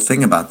the cool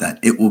thing about that.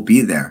 It will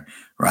be there,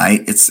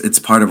 right? It's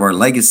part of our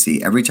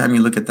legacy. Every time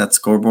you look at that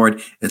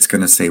scoreboard, it's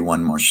going to say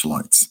one martial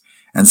arts.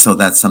 And so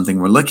that's something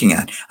we're looking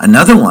at.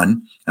 Another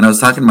one, and I was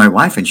talking to my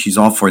wife, and she's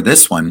all for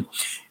this one.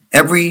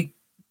 Every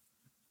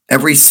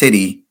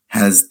city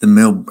has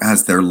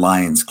their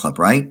Lions Club,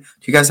 right? Do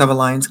you guys have a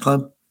Lions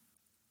Club?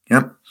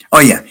 Yep. Oh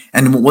yeah,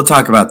 and we'll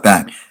talk about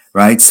that,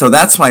 right? So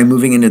that's why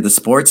moving into the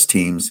sports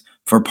teams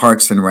for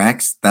Parks and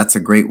Recs, that's a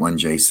great one,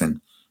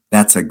 Jason.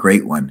 That's a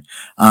great one.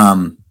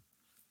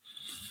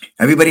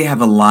 Everybody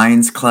have a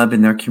Lions Club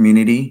in their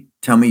community?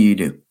 Tell me you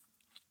do.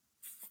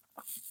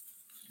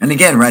 And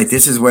again, right,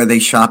 this is where they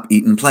shop,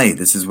 eat, and play.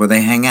 This is where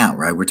they hang out,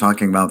 right? We're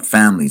talking about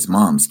families,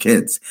 moms,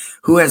 kids.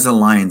 Who has a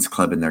Lions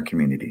Club in their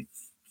community?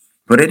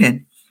 Put it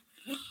in.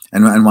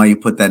 And while you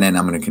put that in,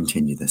 I'm going to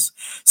continue this.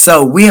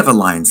 So we have a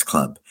Lions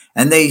Club,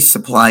 and they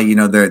supply,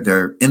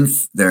 their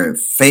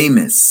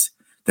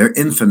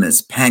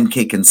infamous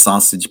pancake and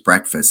sausage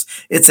breakfast.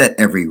 It's at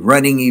every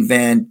running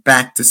event,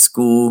 back to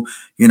school,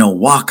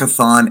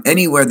 walkathon,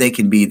 anywhere they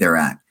can be, they're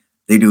at.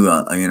 They do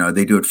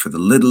they do it for the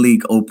Little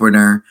League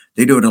opener.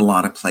 They do it a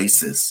lot of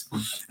places.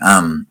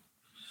 And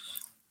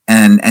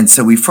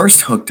so we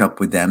first hooked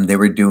up with them. They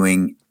were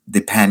doing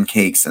the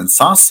pancakes and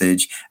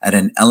sausage at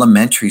an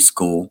elementary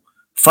school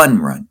fun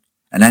run.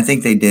 And I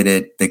think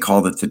they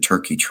called it the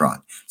Turkey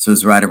Trot. So it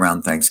was right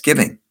around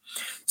Thanksgiving.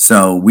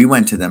 So we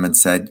went to them and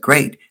said,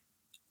 great,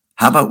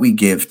 how about we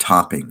give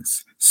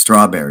toppings,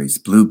 strawberries,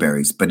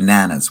 blueberries,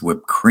 bananas,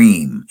 whipped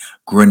cream,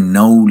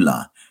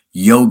 granola,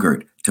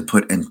 yogurt to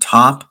put in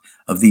top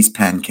of these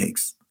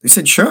pancakes? They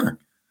said, sure.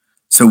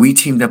 So we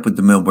teamed up with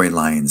the Millbrae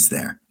Lions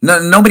there.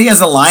 No, nobody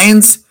has a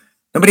Lions?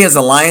 Nobody has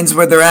a Lions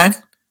where they're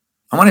at?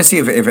 I want to see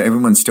if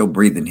everyone's still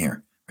breathing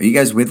here. Are you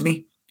guys with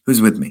me?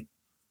 Who's with me?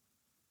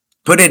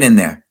 Put it in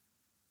there.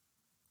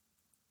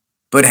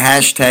 Put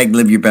hashtag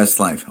live your best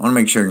life. I want to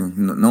make sure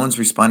no one's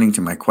responding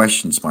to my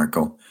questions,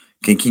 Marco.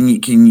 Okay,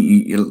 can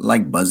you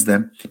like buzz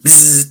them?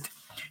 Bzzzt.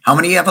 How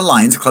many have a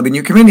Lions Club in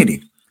your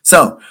community?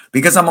 So,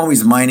 because I'm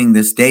always mining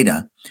this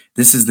data,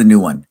 this is the new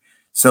one.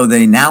 So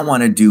they now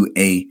want to do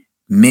a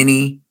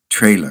mini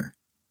trailer,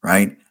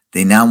 right?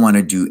 They now want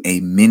to do a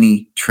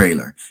mini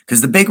trailer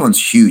because the big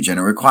one's huge and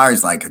it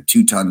requires like a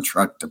 2-ton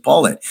truck to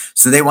pull it.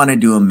 So they want to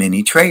do a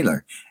mini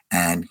trailer.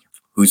 And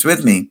who's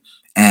with me?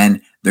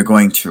 And they're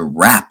going to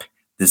wrap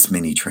this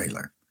mini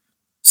trailer.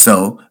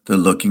 So they're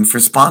looking for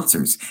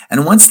sponsors.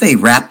 And once they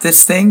wrap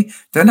this thing,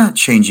 they're not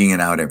changing it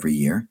out every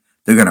year.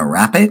 They're going to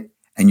wrap it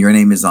and your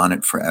name is on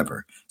it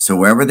forever. So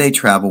wherever they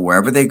travel,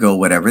 wherever they go,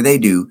 whatever they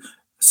do,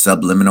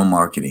 subliminal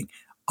marketing,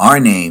 our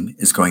name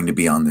is going to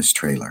be on this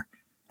trailer.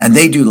 And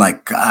they do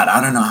God,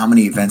 I don't know how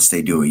many events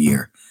they do a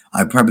year.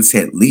 I'd probably say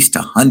at least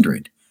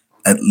 100.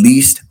 At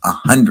least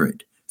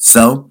 100.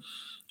 So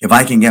if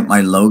I can get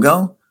my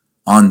logo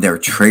on their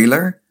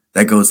trailer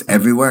that goes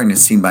everywhere and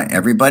is seen by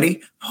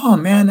everybody, oh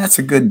man, that's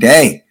a good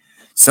day.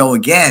 So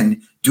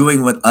again,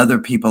 doing what other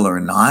people are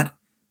not,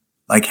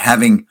 like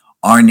having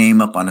our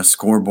name up on a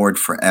scoreboard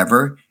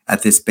forever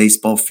at this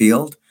baseball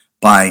field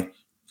by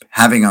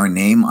having our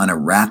name on a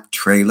wrap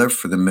trailer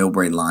for the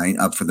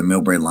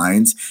Millbrae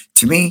Lions,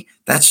 to me,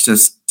 that's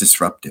just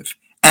disruptive.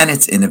 And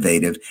it's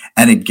innovative,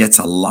 and it gets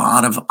a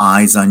lot of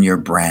eyes on your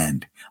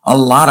brand. A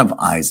lot of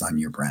eyes on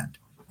your brand.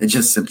 It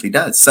just simply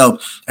does. So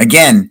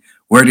again,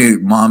 where do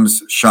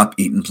moms shop,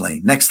 eat, and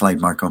play? Next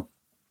slide, Marco.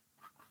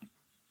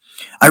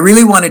 I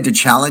really wanted to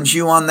challenge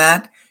you on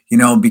that,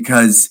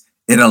 because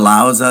it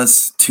allows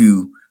us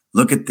to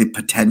look at the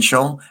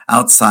potential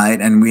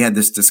outside. And we had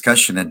this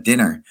discussion at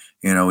dinner,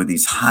 with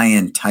these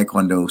high-end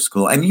Taekwondo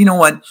school. And you know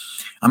what?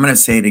 I'm going to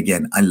say it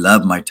again. I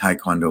love my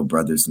Taekwondo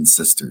brothers and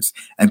sisters.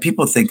 And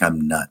people think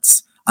I'm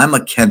nuts. I'm a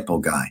Kenpo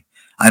guy.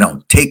 I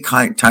don't take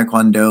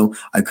Taekwondo.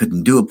 I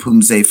couldn't do a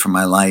Pumse for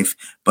my life.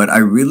 But I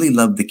really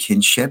love the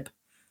kinship,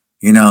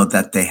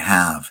 that they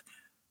have.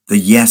 The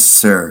yes,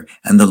 sir,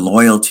 and the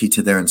loyalty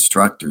to their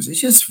instructors.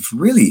 It's just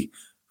really,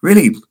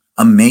 really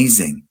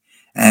amazing.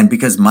 And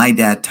because my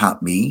dad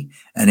taught me,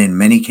 and in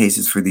many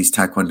cases for these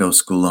Taekwondo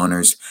school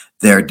owners,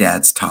 their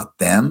dads taught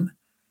them,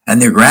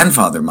 and their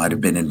grandfather might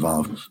have been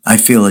involved, I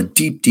feel a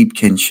deep, deep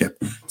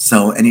kinship.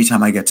 So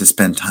anytime I get to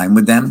spend time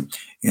with them,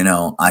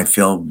 I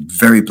feel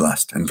very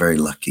blessed and very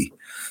lucky.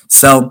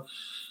 So,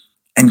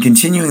 and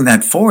continuing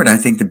that forward, I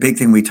think the big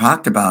thing we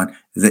talked about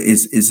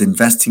is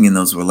investing in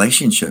those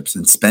relationships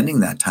and spending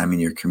that time in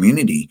your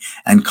community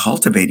and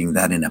cultivating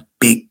that in a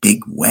big,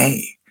 big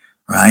way,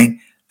 right?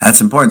 That's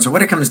important. So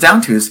what it comes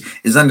down to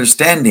is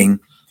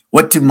understanding,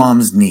 what do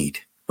moms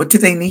need? What do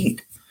they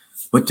need?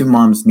 What do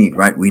moms need,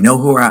 right? We know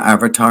who our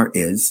avatar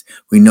is.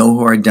 We know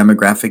who our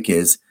demographic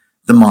is.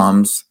 The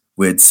moms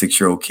with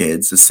 6-year-old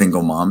kids, the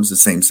single moms, the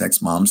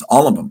same-sex moms,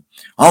 all of them.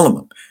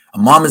 A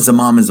mom is a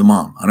mom is a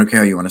mom. I don't care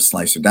how you want to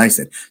slice or dice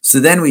it. So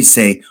then we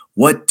say,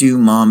 what do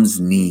moms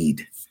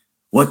need?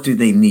 What do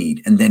they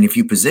need? And then if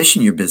you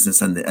position your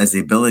business as the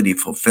ability to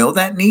fulfill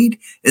that need,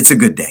 it's a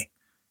good day.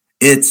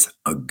 It's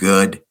a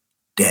good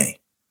day.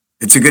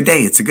 It's a good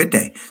day. It's a good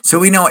day. So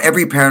we know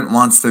every parent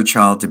wants their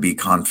child to be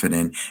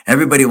confident.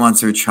 Everybody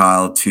wants their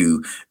child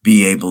to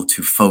be able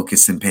to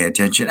focus and pay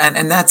attention.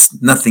 And that's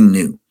nothing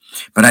new.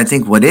 But I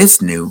think what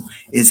is new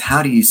is,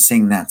 how do you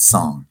sing that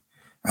song,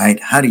 right?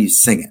 How do you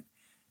sing it?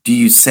 Do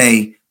you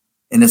say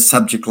in a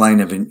subject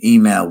line of an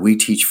email, we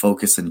teach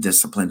focus and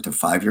discipline to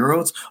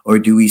 5-year-olds? Or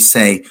do we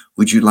say,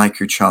 would you like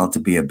your child to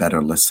be a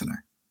better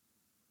listener?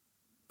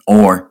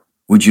 Or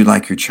would you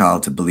like your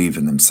child to believe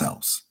in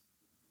themselves?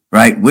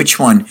 Right? Which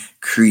one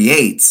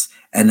creates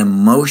an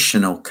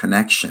emotional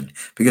connection?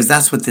 Because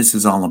that's what this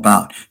is all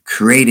about,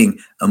 creating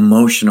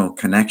emotional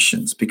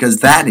connections,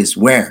 because that is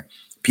where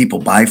people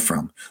buy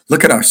from.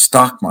 Look at our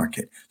stock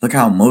market. Look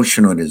how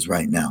emotional it is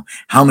right now.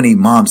 How many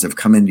moms have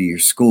come into your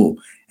school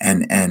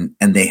and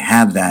they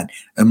have that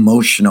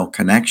emotional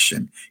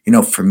connection?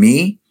 For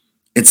me,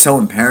 it's so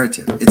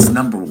imperative. It's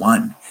number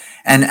one.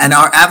 And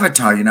our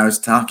avatar, I was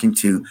talking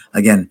to,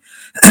 again,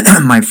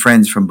 my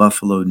friends from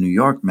Buffalo, New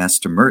York,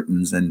 Master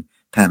Mertens and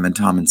Pam and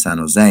Tom in San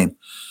Jose.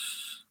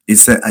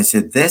 I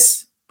said,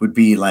 this would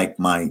be like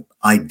my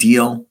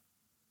ideal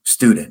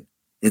student.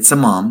 It's a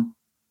mom,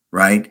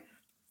 right?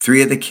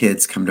 3 of the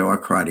kids come to our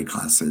karate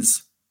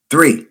classes.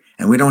 3.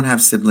 And we don't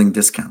have sibling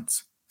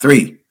discounts.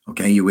 3.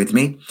 Okay, you with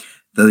me?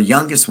 The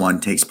youngest one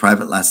takes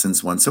private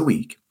lessons once a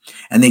week.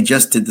 And they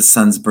just did the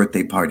son's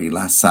birthday party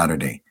last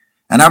Saturday.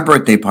 And our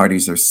birthday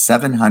parties are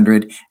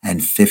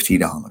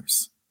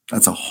 $750.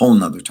 That's a whole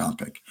nother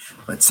topic,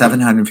 but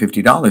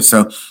 $750.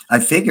 So I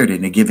figured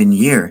in a given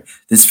year,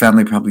 this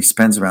family probably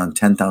spends around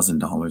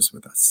 $10,000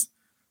 with us.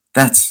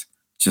 That's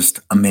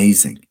just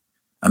amazing.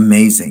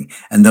 Amazing.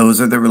 And those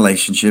are the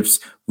relationships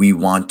we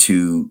want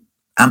to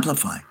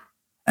amplify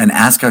and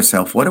ask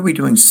ourselves, what are we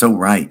doing so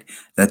right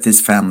that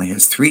this family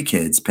has 3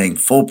 kids paying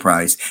full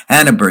price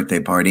and a birthday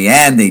party,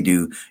 and they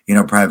do,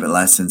 private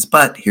lessons.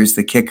 But here's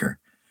the kicker.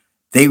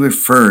 They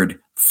referred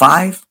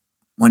 5,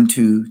 1,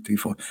 2, 3,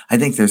 4. I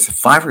think there's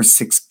 5 or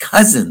 6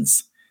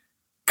 cousins.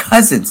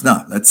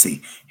 No, let's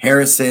see.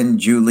 Harrison,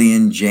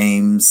 Julian,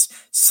 James,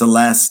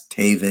 Celeste,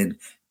 Tavid,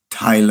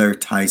 Tyler,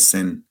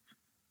 Tyson.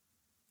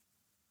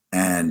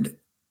 And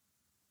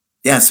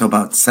so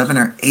about 7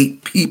 or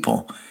 8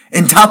 people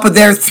on top of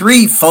their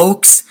 3,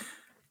 folks.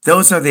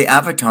 Those are the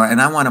avatar,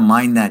 and I want to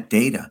mine that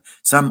data.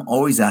 So I'm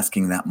always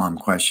asking that mom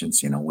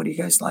questions. What do you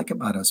guys like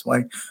about us?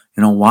 Why?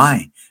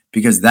 Why?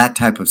 Because that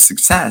type of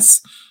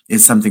success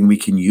is something we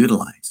can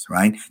utilize,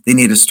 right? They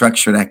need a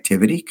structured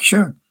activity.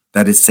 Sure.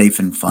 That is safe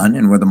and fun,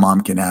 and where the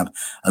mom can have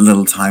a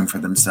little time for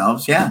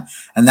themselves. Yeah.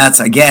 And that's,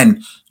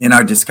 again, in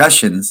our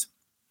discussions,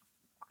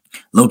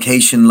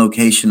 location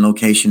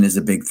is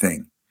a big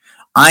thing.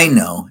 I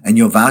know, and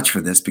you'll vouch for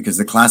this because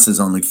the class is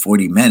only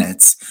 40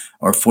 minutes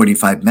or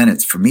 45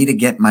 minutes. For me to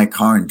get my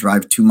car and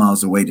drive 2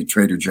 miles away to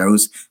Trader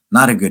Joe's,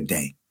 not a good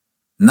day.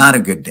 Not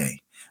a good day.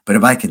 But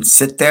if I can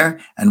sit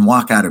there and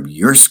walk out of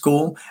your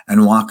school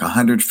and walk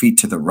 100 feet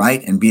to the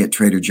right and be at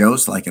Trader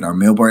Joe's, like at our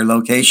Millbrae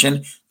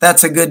location,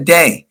 that's a good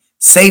day.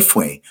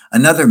 Safeway,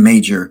 another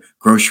major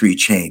grocery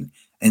chain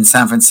in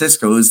San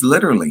Francisco, is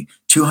literally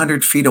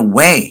 200 feet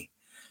away.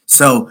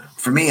 So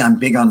for me, I'm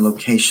big on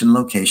location,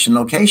 location,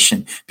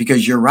 location,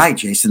 because you're right,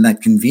 Jason,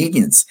 that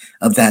convenience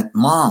of that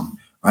mom,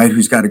 right,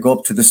 who's got to go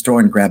up to the store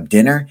and grab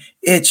dinner.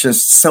 It's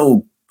just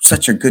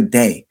such a good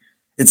day.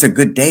 It's a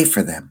good day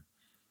for them,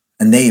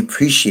 and they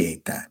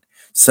appreciate that.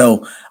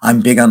 So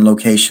I'm big on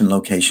location,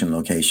 location,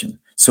 location.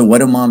 So what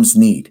do moms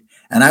need?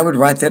 And I would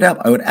write that up.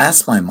 I would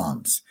ask my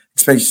moms,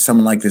 especially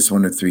someone like this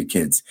one with 3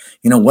 kids,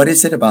 what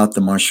is it about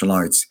the martial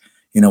arts?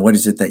 What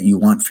is it that you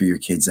want for your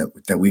kids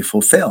that we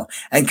fulfill?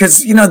 And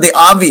because, the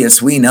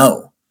obvious we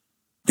know,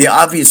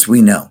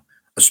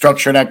 a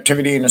structured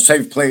activity in a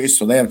safe place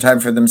so they have time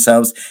for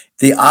themselves.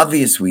 The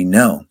obvious we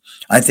know.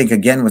 I think,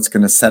 again, what's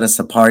going to set us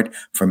apart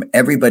from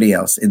everybody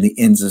else in the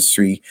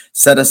industry,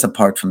 set us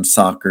apart from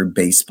soccer,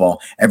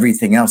 baseball,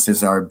 everything else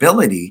is our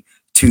ability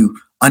to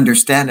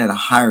understand at a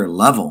higher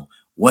level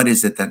what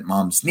is it that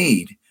moms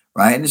need,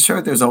 right? And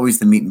sure, there's always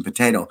the meat and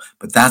potato,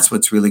 but that's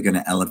what's really going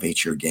to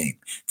elevate your game.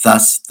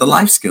 Thus, the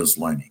life skills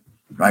learning,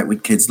 right? When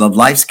kids love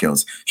life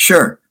skills.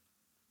 Sure,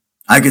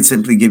 I could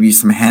simply give you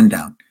some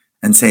handout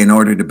and say, in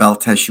order to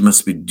belt test, you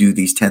must do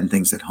these 10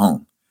 things at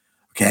home.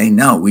 Okay,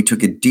 no, we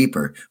took it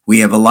deeper. We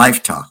have a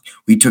life talk.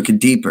 We took it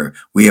deeper.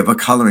 We have a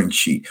coloring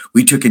sheet.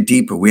 We took it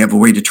deeper. We have a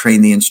way to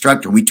train the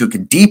instructor. We took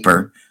it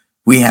deeper.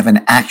 We have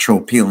an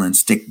actual peel and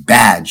stick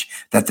badge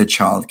that the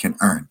child can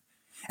earn.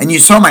 And you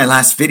saw my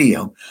last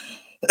video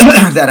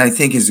that I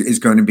think is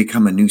going to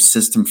become a new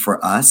system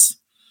for us.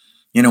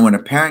 When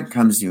a parent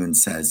comes to you and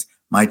says,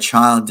 my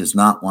child does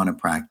not want to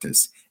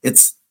practice,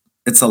 it's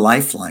a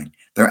lifeline.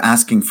 They're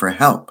asking for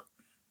help.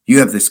 You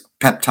have this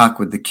pep talk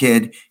with the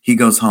kid. He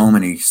goes home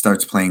and he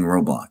starts playing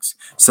Roblox.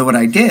 So what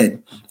I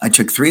did, I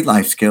took 3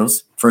 life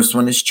skills. First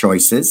one is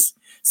choices.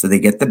 So they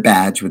get the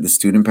badge with the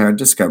student parent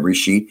discovery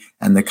sheet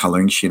and the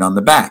coloring sheet on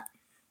the back,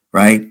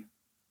 right?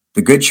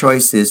 The good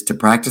choice is to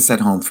practice at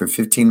home for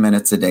 15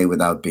 minutes a day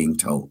without being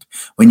told.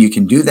 When you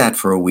can do that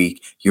for a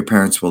week, your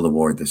parents will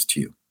award this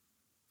to you.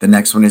 The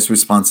next one is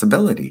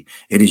responsibility.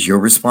 It is your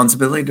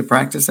responsibility to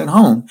practice at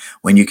home.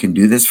 When you can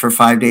do this for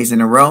 5 days in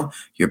a row,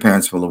 your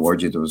parents will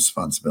award you the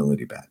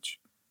responsibility badge.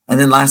 And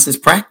then last is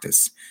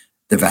practice.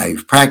 The value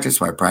of practice,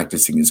 why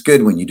practicing is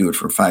good. When you do it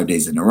for 5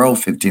 days in a row,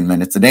 15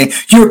 minutes a day,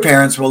 your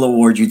parents will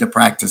award you the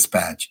practice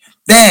badge.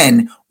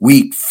 Then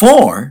week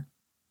 4,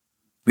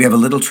 we have a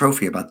little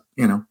trophy about,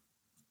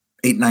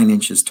 8-9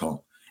 inches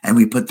tall, and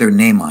we put their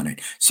name on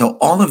it. So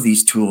all of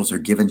these tools are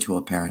given to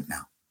a parent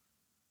now.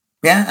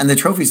 Yeah, and the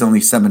trophy's only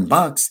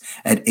 $7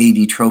 at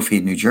AD Trophy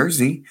in New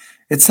Jersey.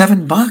 It's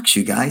 $7,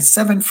 you guys,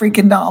 $7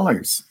 freaking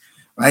dollars,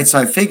 right? So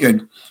I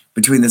figured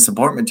between the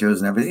support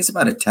materials and everything, it's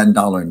about a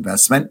 $10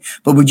 investment.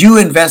 But would you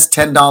invest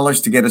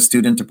 $10 to get a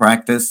student to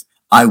practice?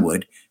 I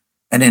would.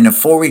 And in a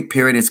 4-week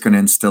period, it's going to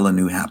instill a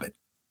new habit.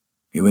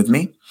 You with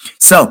me?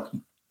 So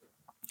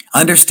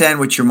understand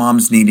what your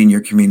moms need in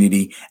your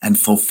community and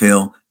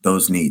fulfill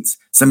those needs.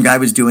 Some guy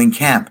was doing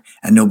camp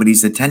and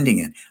nobody's attending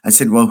it. I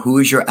said, well, who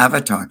is your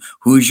avatar?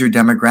 Who is your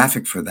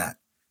demographic for that?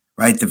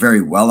 Right? The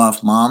very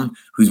well-off mom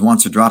who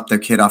wants to drop their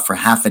kid off for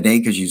half a day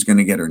because she's going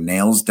to get her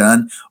nails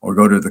done or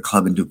go to the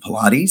club and do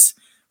Pilates.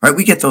 Right?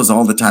 We get those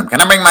all the time.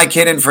 Can I bring my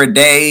kid in for a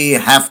day,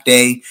 half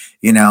day?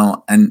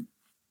 And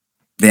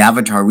the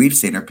avatar we've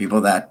seen are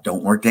people that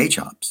don't work day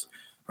jobs.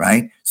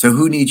 Right? So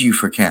who needs you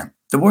for camp?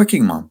 The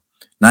working mom,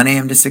 9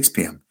 a.m. to 6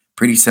 p.m.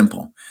 Pretty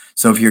simple.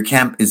 So if your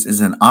camp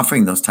isn't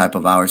offering those type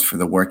of hours for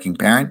the working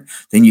parent,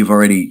 then you've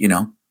already,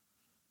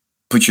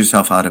 put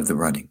yourself out of the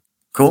running.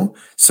 Cool?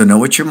 So know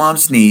what your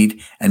moms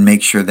need and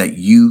make sure that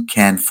you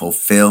can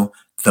fulfill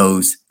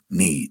those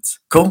needs.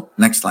 Cool?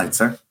 Next slide,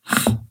 sir.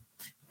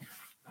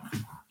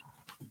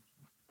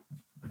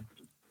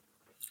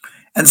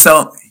 And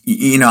so,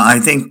 I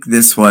think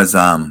this was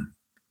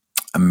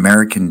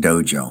American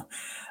Dojo.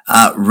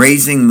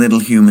 Raising little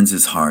humans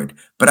is hard,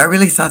 but I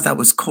really thought that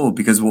was cool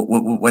because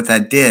what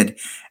that did,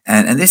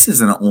 and this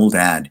is an old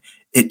ad,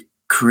 it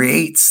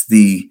creates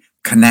the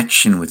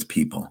connection with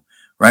people,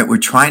 right? We're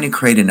trying to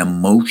create an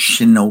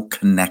emotional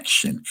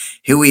connection.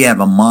 Here we have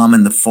a mom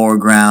in the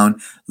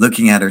foreground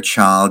looking at her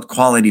child,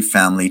 quality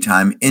family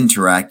time,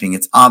 interacting.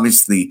 It's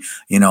obviously,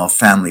 a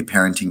family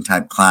parenting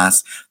type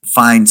class.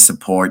 Find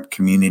support,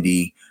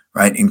 community,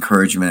 right?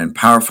 Encouragement and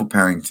powerful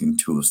parenting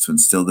tools to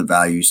instill the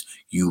values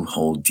you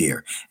hold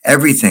dear.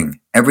 Everything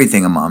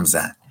a mom's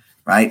at,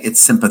 right?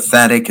 It's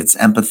sympathetic, it's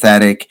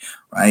empathetic,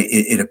 right?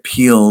 It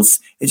appeals.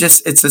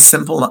 It's a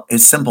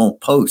simple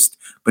post,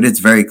 but it's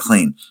very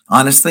clean.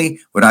 Honestly,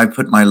 would I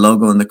put my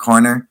logo in the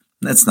corner?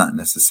 That's not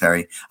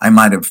necessary. I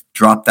might have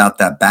dropped out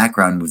that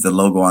background with the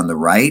logo on the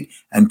right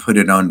and put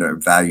it under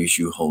values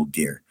you hold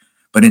dear.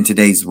 But in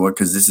today's world,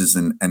 because this is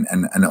an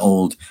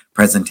old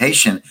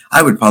presentation,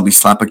 I would probably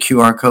slap a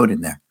QR code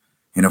in there,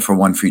 for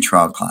one free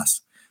trial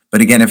class. But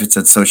again, if it's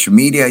at social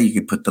media, you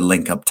could put the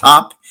link up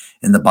top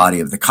in the body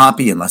of the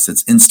copy, unless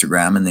it's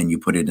Instagram, and then you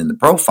put it in the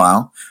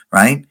profile,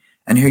 right?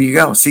 And here you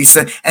go. See,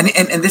 so, and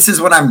this is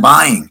what I'm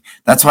buying.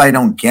 That's why I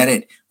don't get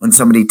it when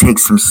somebody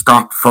takes some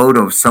stock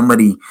photo of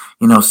somebody,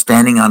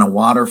 standing on a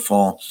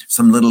waterfall,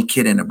 some little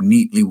kid in a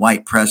neatly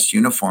white pressed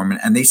uniform,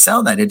 and they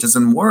sell that. It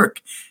doesn't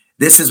work.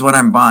 This is what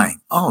I'm buying.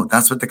 Oh,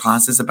 that's what the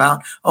class is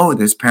about. Oh,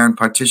 there's parent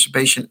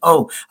participation.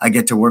 Oh, I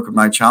get to work with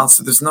my child.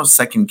 So there's no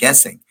second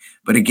guessing.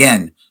 But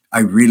again, I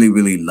really,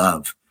 really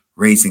love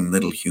raising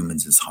little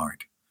humans is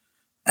hard.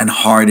 And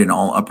hard in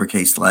all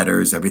uppercase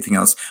letters, everything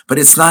else. But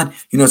it's not,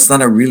 it's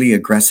not a really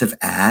aggressive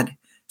ad.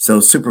 So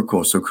super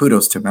cool. So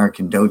kudos to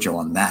American Dojo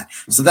on that.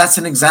 So that's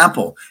an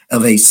example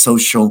of a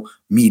social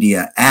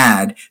media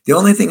ad. The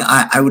only thing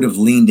I would have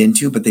leaned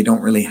into, but they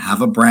don't really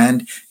have a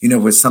brand,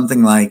 was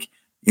something like,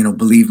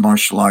 believe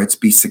martial arts,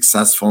 be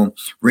successful.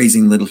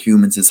 Raising little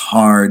humans is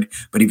hard,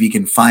 but if you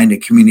can find a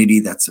community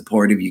that's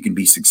supportive, you can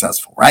be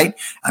successful, right?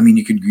 I mean,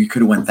 you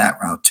could have went that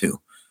route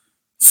too.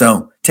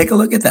 So take a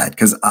look at that,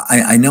 because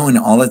I know in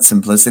all its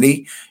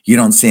simplicity, you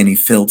don't see any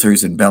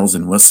filters and bells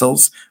and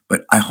whistles,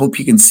 but I hope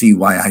you can see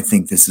why I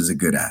think this is a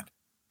good ad.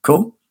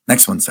 Cool?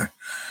 Next one, sir.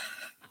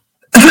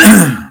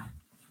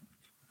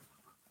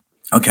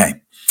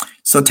 Okay,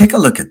 so take a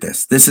look at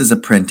this. This is a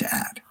print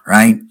ad,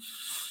 right?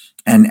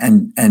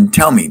 And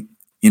tell me,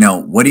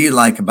 what do you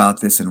like about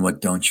this and what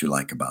don't you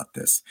like about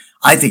this?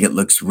 I think it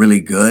looks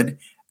really good.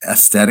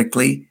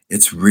 Aesthetically,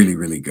 it's really,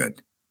 really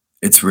good.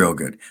 It's real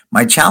good.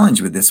 My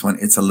challenge with this one,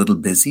 it's a little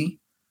busy,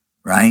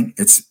 right?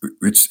 It's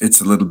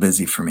a little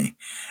busy for me.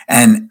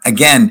 And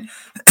again,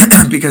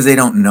 because they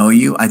don't know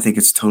you, I think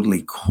it's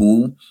totally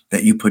cool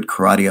that you put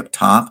karate up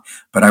top.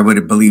 But I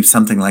would believe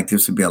something like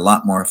this would be a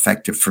lot more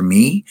effective for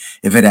me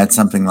if it had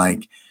something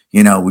like,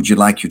 would you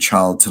like your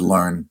child to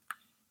learn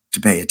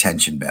to pay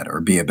attention better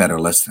or be a better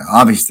listener?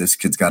 Obviously, this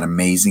kid's got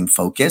amazing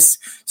focus.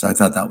 So I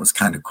thought that was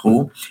kind of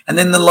cool. And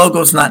then the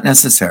logo's not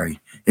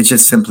necessary. It's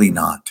just simply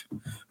not.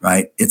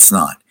 Right? It's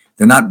not.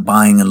 They're not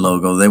buying a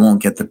logo. They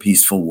won't get the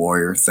Peaceful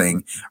Warrior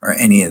thing or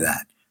any of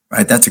that.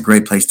 Right? That's a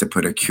great place to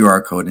put a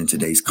QR code in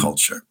today's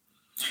culture.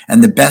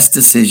 And the best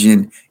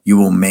decision you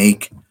will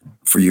make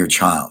for your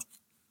child.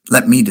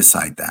 Let me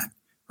decide that.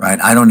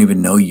 Right? I don't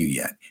even know you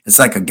yet. It's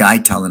like a guy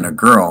telling a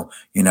girl,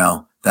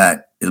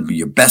 that it'll be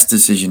your best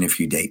decision if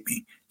you date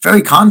me.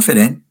 Very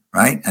confident,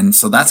 right? And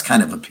so that's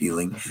kind of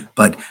appealing.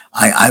 But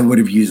I would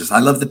have used this. I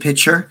love the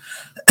picture.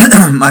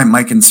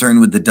 My concern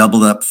with the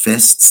doubled up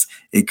fists,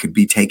 it could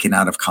be taken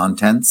out of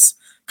context.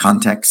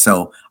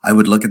 So I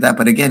would look at that.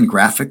 But again,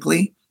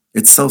 graphically,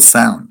 it's so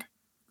sound.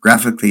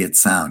 Graphically, it's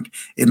sound.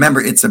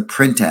 Remember, it's a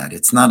print ad.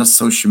 It's not a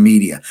social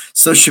media.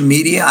 Social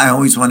media, I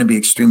always want to be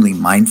extremely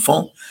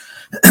mindful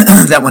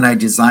that when I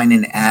design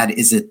an ad,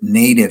 is it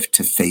native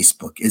to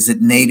Facebook? Is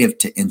it native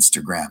to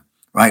Instagram?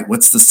 Right?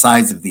 What's the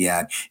size of the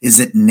ad? Is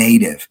it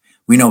native?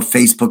 We know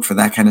Facebook for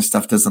that kind of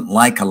stuff doesn't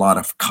like a lot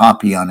of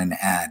copy on an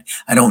ad.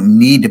 I don't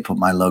need to put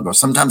my logo.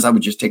 Sometimes I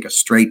would just take a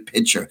straight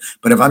picture.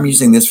 But if I'm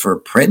using this for a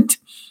print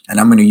and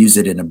I'm going to use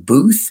it in a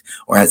booth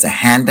or as a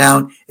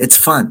handout, it's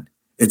fun.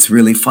 It's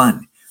really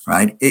fun,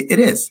 right? It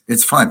is.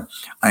 It's fun.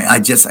 I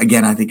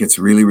think it's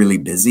really, really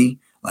busy.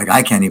 Like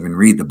I can't even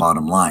read the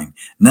bottom line.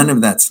 None of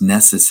that's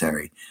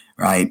necessary,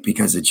 right?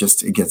 Because it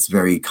gets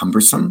very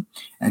cumbersome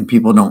and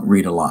people don't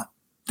read a lot.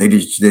 They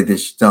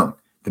just don't.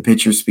 The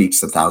picture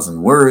speaks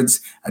 1,000 words.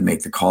 I'd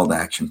make the call to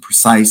action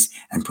precise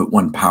and put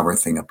one power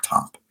thing up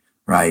top,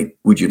 right?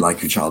 Would you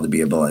like your child to be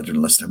a beloved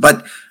listener?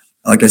 But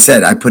like I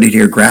said, I put it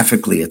here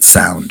graphically. It's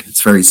sound.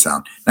 It's very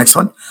sound. Next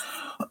one.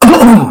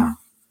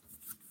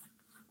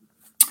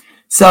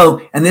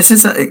 So, and this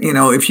is,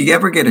 if you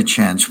ever get a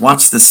chance,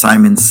 watch the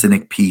Simon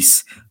Sinek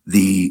piece,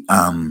 The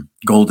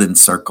Golden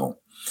Circle,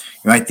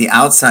 right? The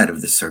outside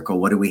of the circle,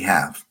 what do we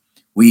have?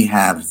 We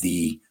have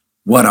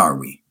what are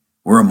we?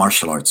 We're a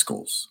martial arts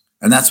schools.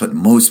 And that's what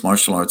most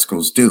martial arts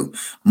schools do.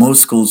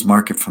 Most schools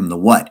market from the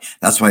what.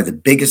 That's why the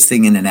biggest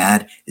thing in an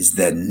ad is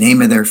the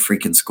name of their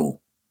freaking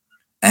school.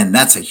 And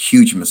that's a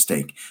huge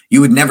mistake.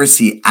 You would never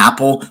see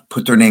Apple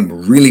put their name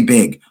really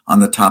big on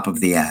the top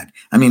of the ad.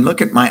 I mean,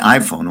 look at my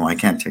iPhone. Oh, I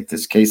can't take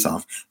this case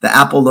off. The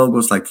Apple logo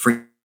is like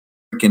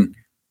freaking,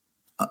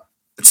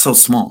 it's so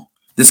small.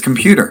 This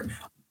computer,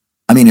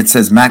 it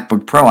says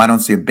MacBook Pro. I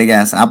don't see a big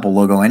ass Apple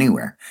logo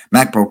anywhere.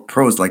 MacBook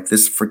Pro is like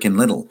this freaking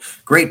little.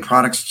 Great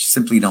products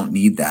simply don't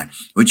need that.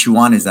 What you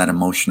want is that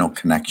emotional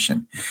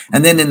connection.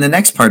 And then in the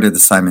next part of the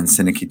Simon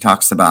Sinek, he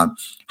talks about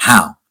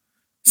how.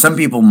 Some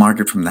people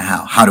market from the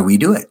how. How do we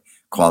do it?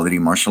 Quality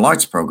martial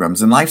arts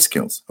programs and life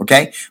skills.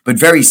 Okay. But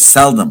very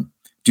seldom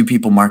do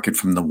people market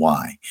from the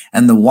why.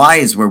 And the why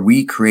is where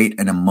we create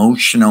an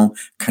emotional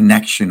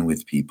connection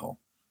with people.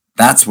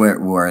 That's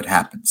where it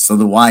happens. So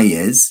the why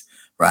is,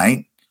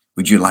 right?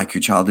 Would you like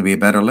your child to be a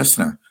better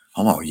listener?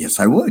 Oh, yes,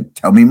 I would.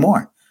 Tell me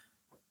more.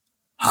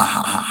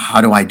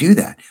 How do I do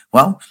that?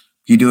 Well,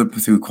 you do it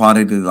through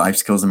quality life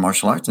skills and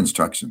martial arts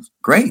instructions.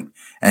 Great.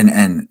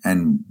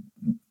 And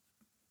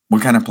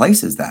what kind of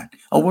place is that?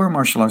 Oh, we're a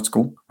martial arts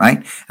school,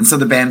 right? And so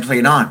the band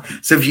played on.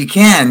 So if you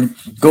can,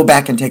 go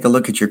back and take a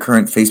look at your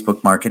current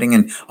Facebook marketing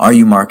and are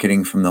you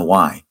marketing from the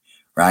why,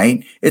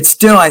 right? It's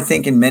still, I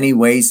think, in many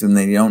ways, when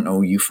they don't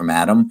know you from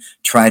Adam,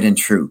 tried and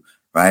true,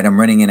 right? I'm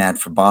running an ad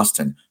for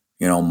Boston,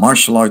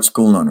 martial arts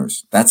school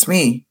owners. That's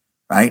me,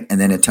 right? And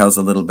then it tells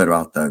a little bit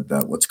about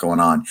the what's going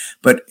on.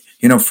 But,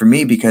 for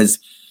me, because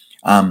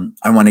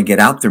I want to get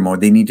out there more.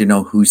 They need to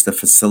know who's the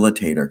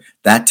facilitator.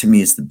 That to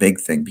me is the big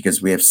thing,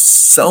 because we have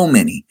so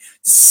many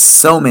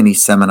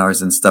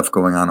seminars and stuff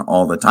going on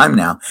all the time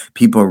now.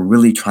 People are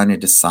really trying to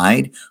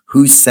decide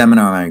whose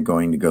seminar am I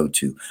going to go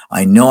to.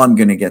 I know I'm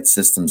going to get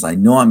systems. I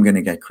know I'm going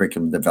to get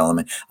curriculum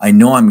development. I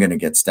know I'm going to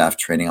get staff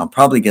training. I'll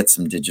probably get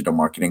some digital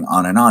marketing,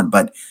 on and on.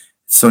 But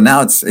so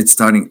now it's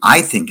starting,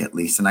 I think at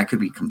least, and I could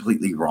be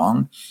completely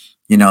wrong,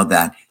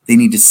 that they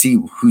need to see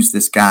who's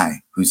this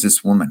guy, who's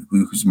this woman,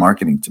 who's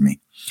marketing to me.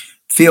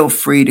 Feel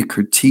free to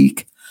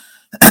critique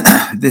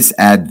this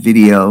ad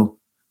video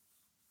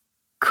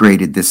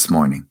created this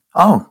morning.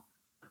 Oh,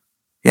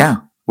 yeah.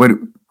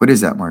 What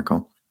is that,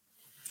 Marco?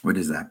 What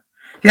is that?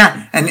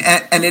 Yeah,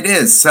 and it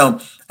is.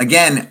 So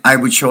again, I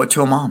would show it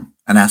to a mom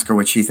and ask her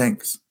what she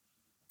thinks.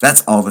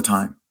 That's all the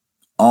time.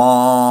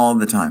 All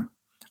the time.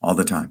 All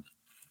the time.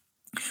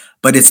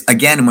 But it's,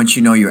 again, once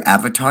you know your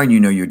avatar and you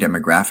know your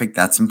demographic,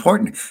 that's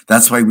important.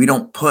 That's why we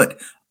don't put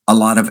a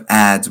lot of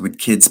ads with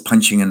kids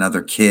punching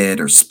another kid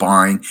or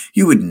sparring.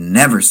 You would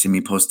never see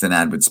me post an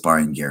ad with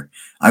sparring gear.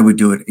 I would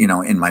do it,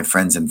 in my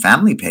friends and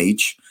family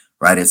page,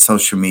 right, at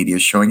social media,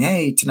 showing,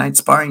 hey, tonight's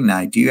sparring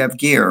night. Do you have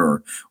gear?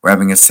 Or we're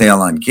having a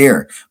sale on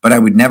gear. But I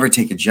would never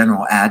take a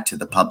general ad to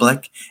the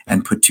public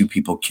and put two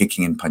people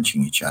kicking and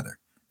punching each other.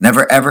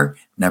 Never, ever,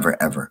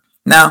 never, ever.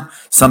 Now,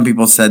 some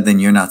people said, then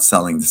you're not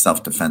selling the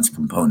self-defense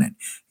component.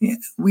 Yeah,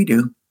 we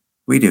do.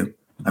 We do.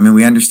 I mean,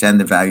 we understand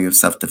the value of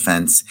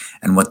self-defense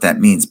and what that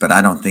means, but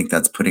I don't think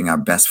that's putting our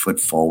best foot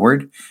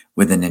forward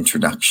with an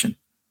introduction,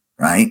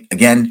 right?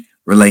 Again,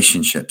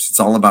 relationships. It's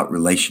all about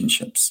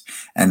relationships.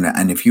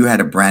 And if you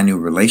had a brand new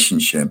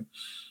relationship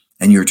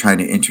and you're trying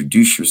to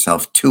introduce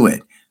yourself to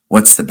it,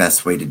 what's the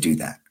best way to do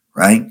that,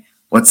 right?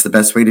 What's the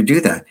best way to do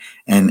that?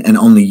 And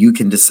only you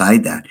can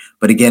decide that.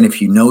 But again,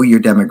 if you know your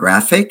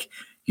demographic,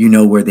 you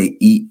know where they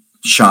eat,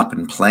 shop,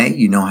 and play.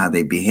 You know how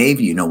they behave.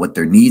 You know what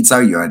their needs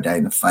are. You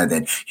identify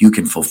that you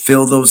can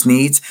fulfill those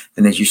needs.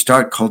 Then as you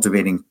start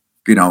cultivating,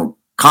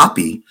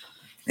 copy,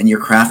 and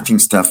you're crafting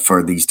stuff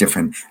for these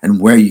different,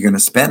 and where you're going to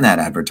spend that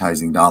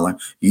advertising dollar,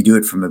 you do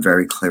it from a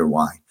very clear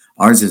why.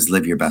 Ours is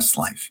live your best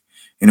life.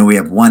 We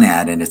have one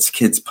ad and it's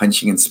kids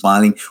punching and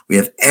smiling. We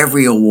have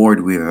every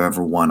award we've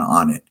ever won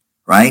on it.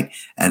 Right?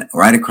 And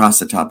right across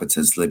the top, it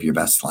says, live your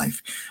best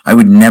life. I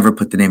would never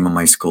put the name of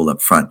my school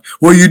up front.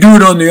 Well, you do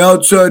it on the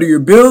outside of your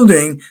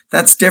building.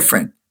 That's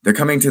different. They're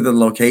coming to the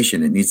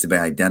location. It needs to be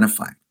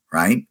identified,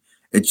 right?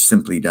 It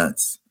simply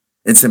does.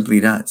 It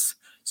simply does.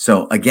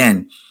 So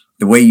again,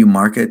 the way you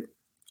market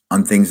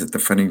on things at the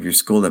front of your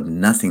school have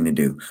nothing to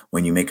do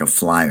when you make a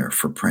flyer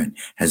for print,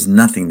 has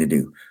nothing to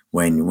do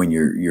when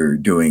you're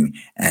doing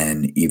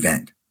an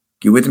event.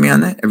 You with me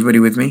on that? Everybody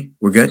with me?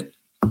 We're good?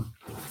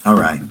 All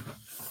right.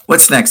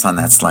 What's next on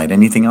that slide?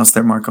 Anything else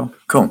there, Marco?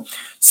 Cool.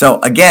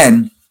 So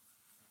again,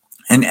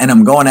 and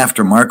I'm going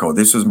after Marco.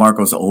 This was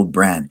Marco's old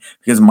brand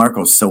because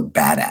Marco's so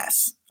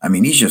badass. I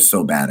mean, he's just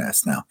so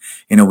badass now.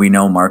 We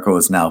know Marco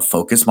is now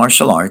Focus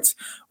Martial Arts,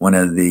 one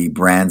of the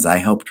brands I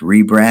helped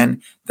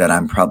rebrand that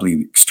I'm proud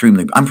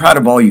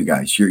of all you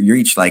guys. You're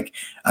each like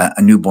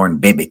a newborn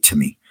baby to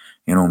me,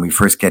 when we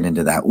first get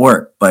into that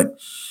work. But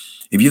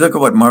if you look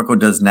at what Marco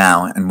does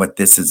now and what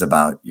this is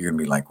about, you're going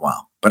to be like,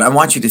 wow. But I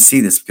want you to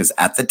see this because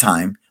at the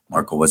time,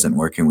 Marco wasn't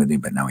working with me,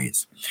 but now he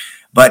is.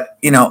 But,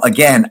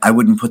 again, I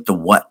wouldn't put the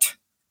what.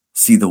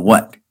 See, the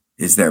what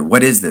is there.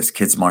 What is this?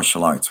 Kids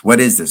Martial Arts. What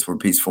is this? We're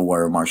Peaceful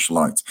Warrior Martial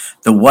Arts.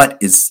 The what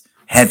is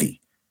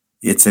heavy.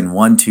 It's in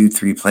 1, 2,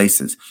 3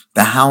 places.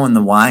 The how and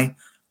the why,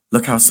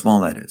 look how small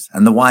that is.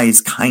 And the why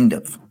is kind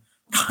of.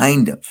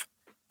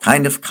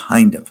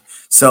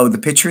 So the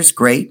picture is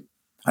great.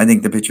 I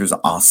think the picture is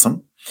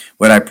awesome.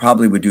 What I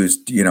probably would do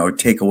is,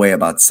 take away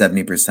about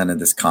 70% of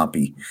this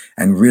copy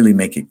and really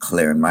make it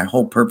clear. And my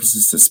whole purpose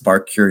is to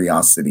spark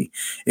curiosity.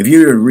 If you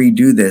were to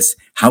redo this,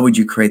 how would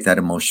you create that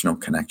emotional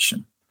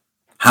connection?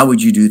 How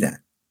would you do that?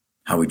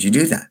 How would you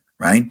do that?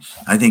 Right?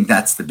 I think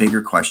that's the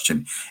bigger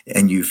question.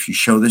 And if you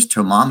show this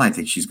to a mom, I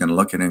think she's going to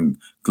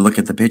look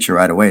at the picture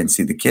right away and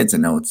see the kids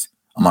and know it's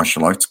a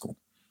martial arts school.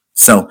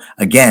 So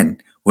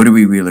again, what do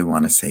we really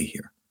want to say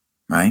here?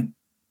 Right?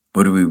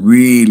 What do we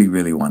really,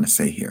 really want to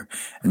say here?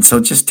 And so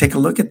just take a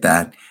look at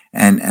that,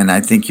 and I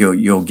think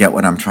you'll get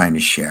what I'm trying to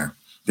share.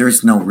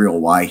 There's no real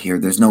why here.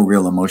 There's no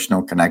real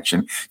emotional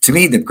connection. To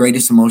me, the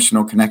greatest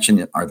emotional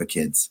connection are the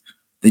kids.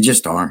 They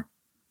just are.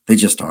 They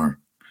just are.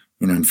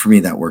 And for me,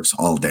 that works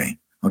all day.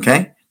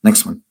 Okay?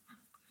 Next one.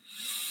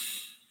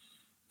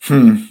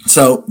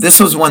 So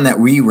this was one that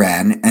we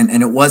ran,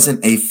 and it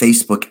wasn't a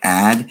Facebook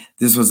ad.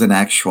 This was an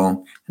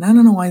actual, and I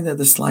don't know why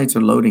the slides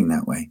are loading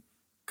that way,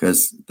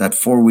 because that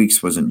 4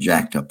 weeks wasn't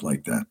jacked up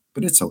like that,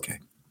 but it's okay.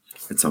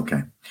 It's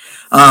okay.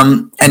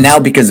 And now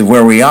because of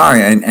where we are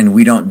and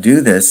we don't do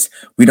this,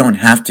 we don't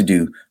have to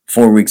do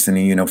 4 weeks in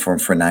a uniform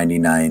for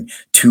 $99,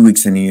 2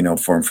 weeks in a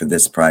uniform for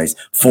this price,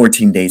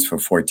 14 days for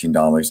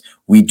 $14.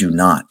 We do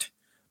not.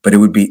 But it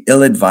would be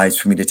ill-advised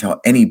for me to tell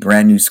any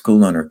brand new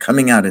school owner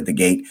coming out of the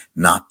gate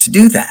not to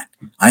do that.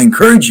 I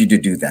encourage you to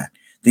do that.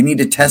 They need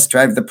to test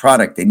drive the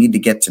product. They need to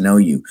get to know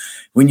you.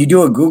 When you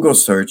do a Google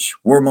search,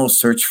 we're most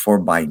searched for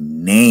by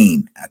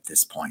name at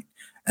this point.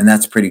 And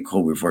that's pretty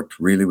cool. We've worked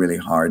really, really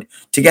hard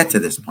to get to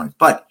this point.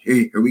 But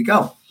here we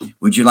go.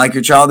 Would you like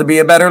your child to be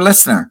a better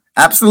listener?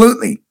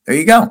 Absolutely. There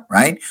you go,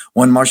 right?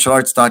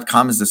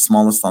 OneMartialArts.com is the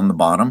smallest on the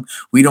bottom.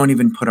 We don't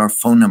even put our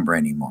phone number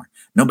anymore.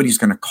 Nobody's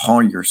going to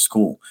call your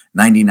school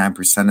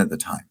 99% of the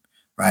time,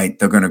 right?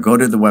 They're going to go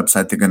to the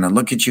website. They're going to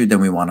look at you. Then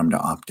we want them to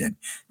opt in.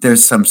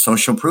 There's some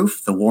social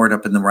proof. The ward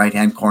up in the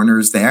right-hand corner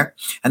is there.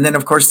 And then,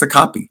 of course, the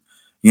copy.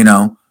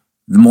 The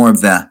more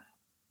of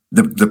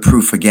the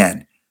proof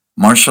again.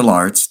 Martial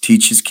arts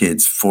teaches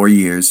kids 4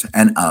 years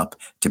and up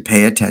to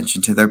pay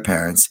attention to their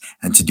parents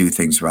and to do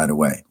things right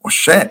away. Well,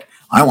 shit.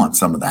 I want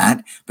some of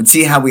that. But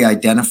see how we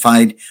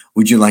identified,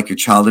 would you like your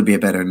child to be a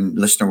better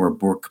listener?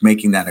 We're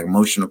making that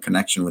emotional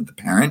connection with the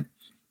parent.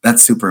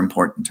 That's super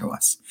important to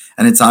us.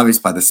 And it's obvious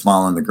by the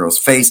smile on the girl's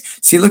face.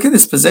 See, look at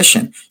this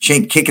position. She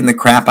ain't kicking the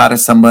crap out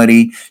of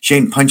somebody. She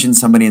ain't punching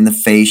somebody in the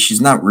face.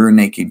 She's not rear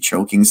naked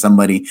choking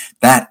somebody.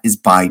 That is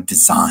by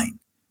design.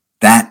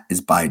 That is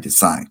by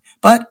design.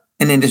 But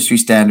an industry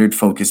standard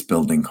focus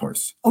building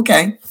course.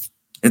 Okay.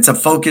 It's a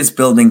focus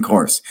building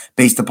course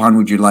based upon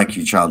would you like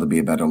your child to be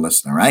a better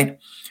listener, right?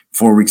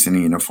 4 weeks in a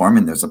uniform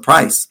and there's a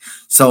price.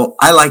 So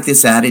I like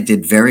this ad. It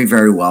did very,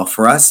 very well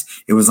for us.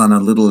 It was on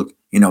a little,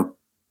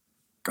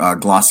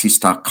 glossy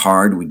stock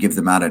card. We give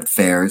them out at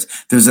fairs.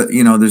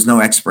 There's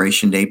no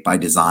expiration date by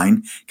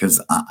design because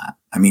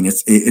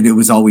it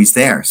was always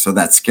there. So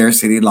that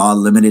scarcity law,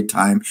 limited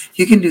time,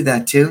 you can do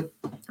that too,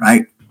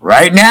 right?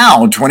 Right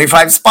now,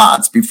 25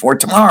 spots before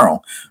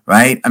tomorrow,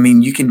 right? I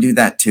mean, you can do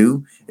that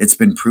too. It's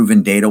been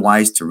proven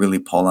data-wise to really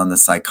pull on the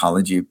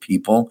psychology of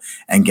people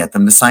and get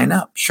them to sign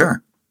up.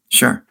 Sure.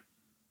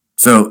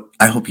 So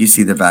I hope you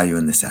see the value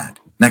in this ad.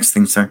 Next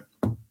thing, sir.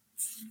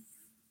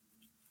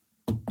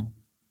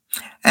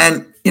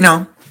 And,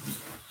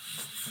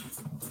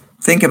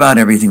 think about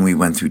everything we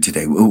went through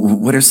today.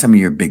 What are some of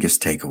your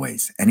biggest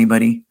takeaways?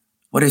 Anybody?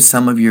 What are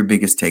some of your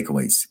biggest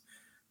takeaways?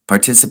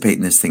 Participate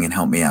in this thing and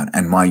help me out.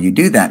 And while you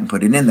do that and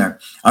put it in there,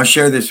 I'll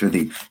share this with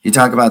you. You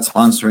talk about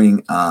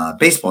sponsoring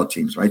baseball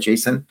teams, right,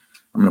 Jason?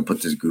 I'm going to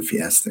put this goofy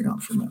ass thing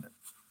on for a minute.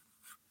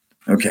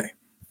 Okay.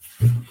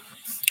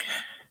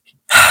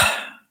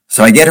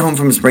 So I get home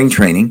from spring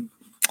training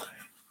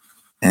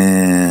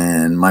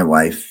and my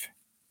wife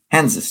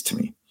hands this to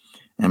me.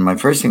 And my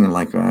first thing is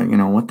like,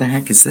 what the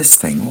heck is this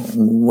thing?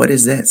 What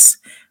is this?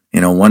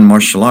 One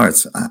Martial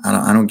Arts.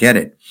 I don't get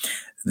it.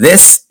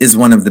 This is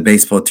one of the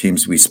baseball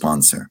teams we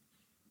sponsor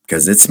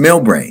because it's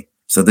Millbrae.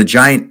 So the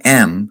giant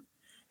M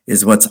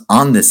is what's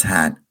on this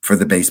hat for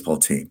the baseball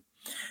team.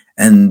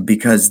 And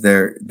because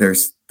they're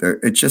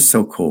it's just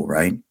so cool,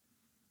 right?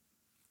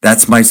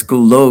 That's my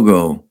school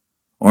logo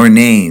or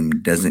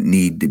name. Doesn't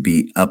need to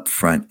be up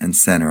front and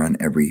center on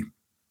every.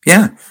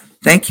 Yeah.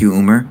 Thank you,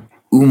 Umar.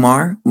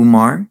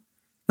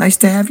 Nice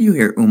to have you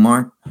here,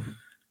 Umar.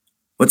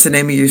 What's the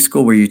name of your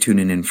school where you're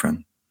tuning in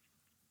from?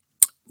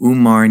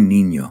 Umar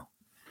Nino.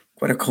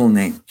 What a cool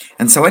name.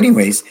 And so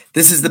anyways,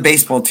 this is the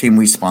baseball team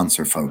we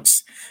sponsor,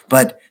 folks.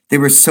 But they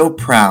were so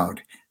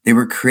proud. They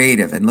were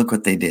creative. And look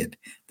what they did.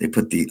 They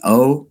put the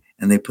O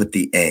and they put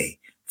the A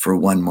for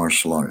One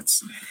Martial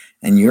Arts.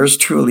 And yours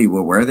truly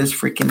will wear this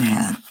freaking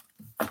hat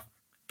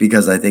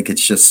because I think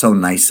it's just so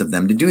nice of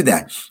them to do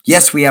that.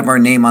 Yes, we have our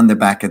name on the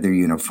back of their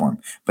uniform.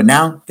 But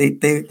now they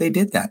did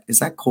that. Is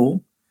that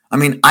cool? I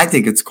mean, I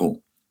think it's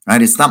cool.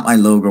 Right? It's not my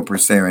logo per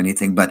se or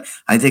anything, but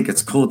I think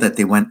it's cool that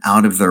they went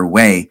out of their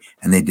way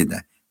and they did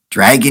that.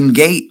 Dragon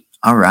Gate.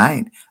 All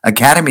right.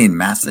 Academy in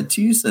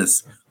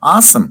Massachusetts.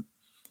 Awesome.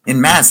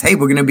 In Mass. Hey,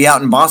 we're going to be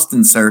out in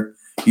Boston, sir.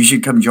 You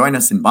should come join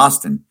us in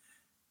Boston.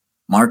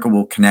 Marco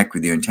will connect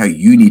with you and tell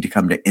you need to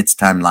come to It's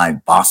Time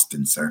Live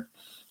Boston, sir.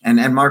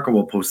 And Marco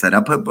will post that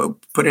up.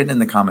 Put it in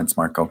the comments,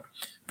 Marco.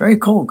 Very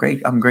cool.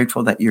 Great. I'm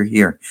grateful that you're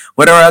here.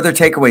 What are our other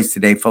takeaways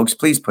today, folks?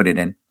 Please put it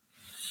in.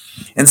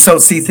 And so,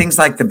 see, things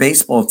like the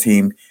baseball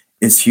team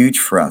is huge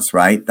for us,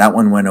 right? That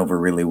one went over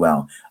really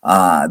well.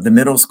 The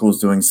middle school's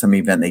doing some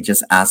event. They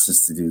just asked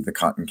us to do the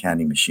cotton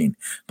candy machine.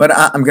 But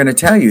I'm going to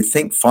tell you,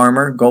 think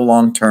farmer, go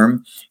long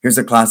term. Here's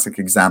a classic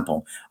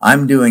example.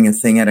 I'm doing a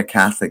thing at a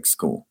Catholic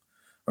school,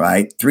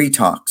 right? 3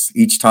 talks.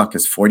 Each talk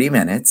is 40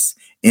 minutes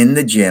in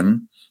the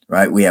gym,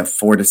 right? We have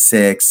 4 to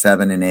 6,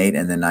 7 and 8,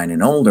 and then 9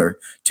 and older,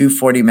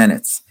 40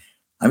 minutes.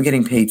 I'm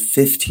getting paid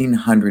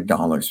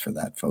 $1,500 for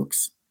that,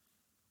 folks.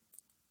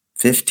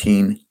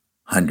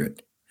 $1,500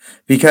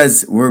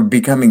 because we're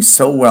becoming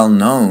so well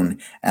known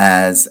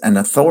as an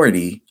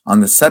authority on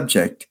the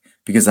subject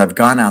because I've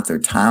gone out there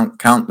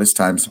countless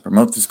times to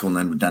promote the school and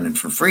then we've done it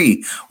for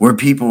free where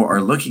people are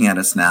looking at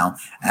us now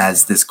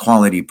as this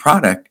quality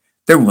product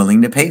they're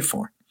willing to pay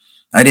for.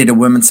 I did a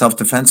women's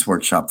self-defense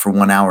workshop for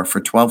 1 hour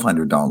for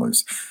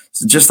 $1,200.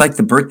 So just like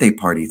the birthday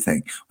party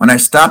thing. When I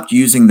stopped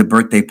using the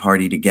birthday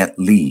party to get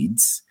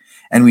leads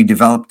and we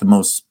developed the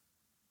most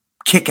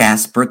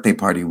kick-ass birthday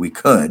party we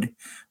could,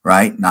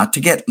 right? Not to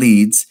get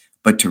leads,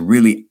 but to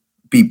really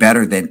be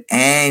better than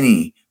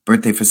any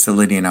birthday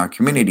facility in our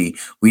community.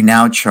 We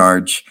now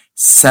charge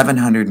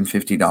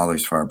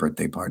 $750 for our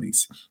birthday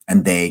parties,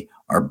 and they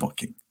are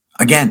booking.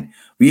 Again,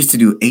 we used to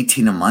do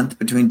 18 a month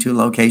between two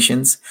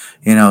locations,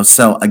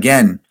 so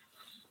again,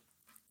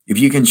 if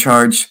you can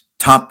charge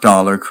top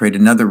dollar, create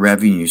another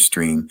revenue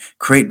stream,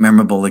 create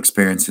memorable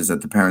experiences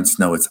that the parents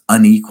know it's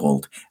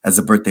unequaled as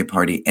a birthday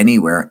party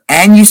anywhere,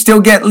 and you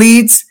still get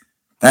leads,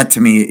 that to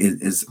me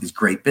is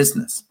great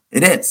business.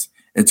 It is.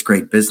 It's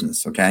great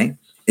business, okay?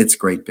 It's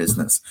great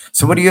business.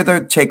 So what are your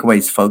other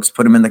takeaways, folks?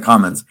 Put them in the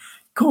comments.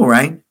 Cool,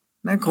 right? Isn't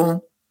that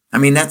cool? I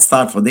mean, that's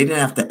thoughtful. They didn't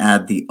have to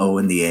add the O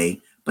and the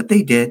A, but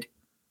they did.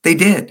 They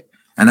did.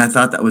 And I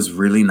thought that was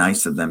really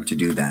nice of them to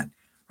do that,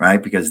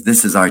 right? Because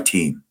this is our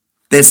team.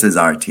 This is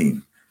our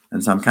team.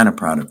 And so I'm kind of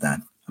proud of that.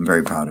 I'm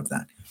very proud of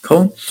that.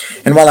 Cool.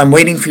 And while I'm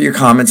waiting for your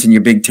comments and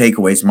your big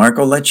takeaways,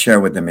 Marco, let's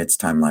share with them It's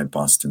Time Live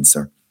Boston,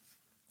 sir.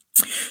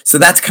 So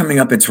that's coming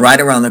up. It's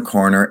right around the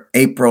corner,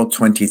 April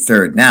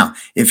 23rd. Now,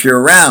 if you're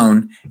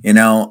around,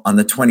 on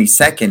the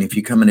 22nd, if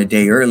you come in a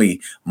day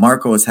early,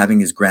 Marco is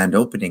having his grand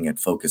opening at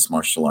Focus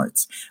Martial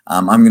Arts.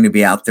 I'm going to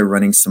be out there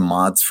running some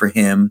mods for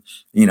him.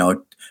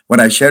 What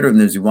I shared with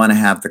him is we want to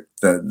have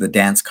the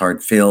dance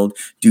card filled,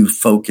 do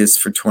focus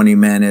for 20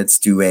 minutes,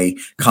 do a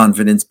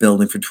confidence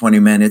building for 20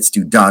 minutes,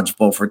 do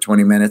dodgeball for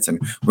 20 minutes,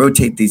 and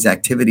rotate these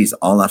activities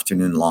all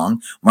afternoon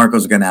long.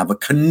 Marco's going to have a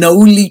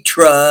cannoli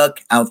truck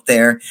out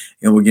there,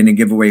 and we're going to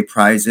give away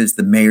prizes.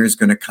 The mayor's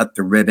going to cut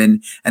the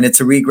ribbon, and it's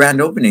a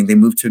re-grand opening. They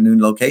moved to a new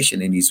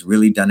location, and he's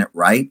really done it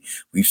right.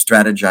 We've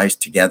strategized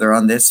together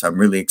on this, so I'm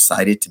really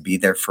excited to be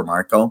there for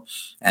Marco,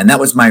 and that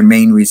was my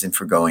main reason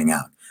for going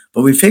out.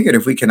 But we figured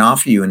if we can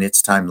offer you an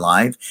It's Time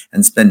Live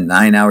and spend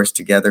 9 hours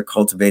together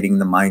cultivating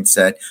the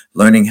mindset,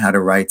 learning how to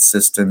write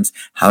systems,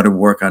 how to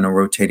work on a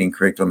rotating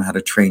curriculum, how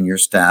to train your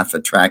staff,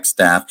 attract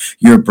staff,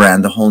 your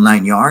brand, the whole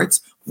 9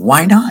 yards,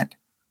 why not?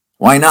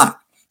 Why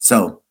not?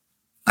 So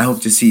I hope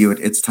to see you at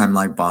It's Time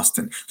Live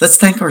Boston. Let's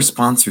thank our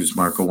sponsors,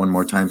 Marco, one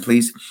more time,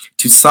 please.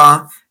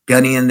 Tusa,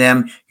 Gunny and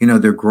them,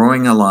 they're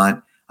growing a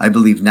lot. I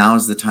believe now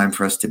is the time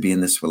for us to be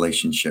in this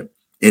relationship.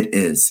 It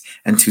is.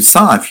 And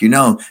Tusa,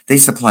 if they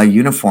supply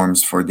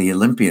uniforms for the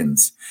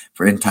Olympians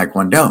in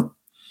Taekwondo.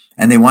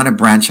 And they want to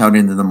branch out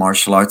into the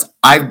martial arts.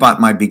 I've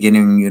bought my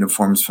beginning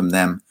uniforms from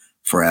them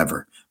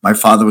forever. My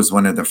father was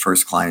one of the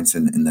first clients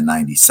in the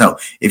 90s. So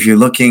if you're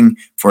looking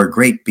for a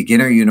great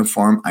beginner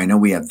uniform, I know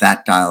we have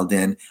that dialed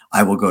in.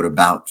 I will go to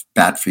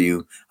bat for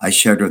you. I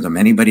shared with them,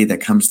 anybody that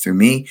comes through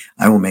me,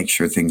 I will make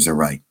sure things are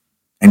right.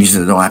 And he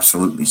said, oh,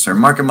 absolutely, sir.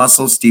 Market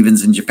Muscle,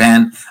 Steven's in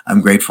Japan. I'm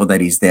grateful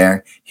that he's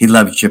there. He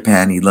loves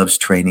Japan. He loves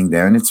training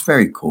there. And it's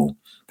very cool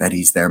that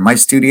he's there. My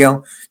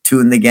studio, Two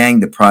in the Gang,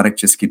 the product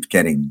just keeps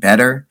getting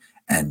better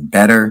and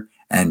better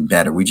and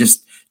better. We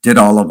just did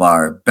all of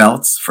our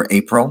belts for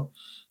April.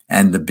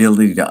 And the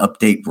ability to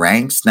update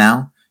ranks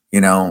now,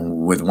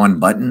 with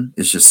one button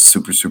is just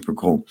super, super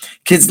cool.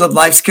 Kids love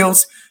life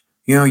skills.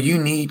 You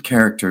need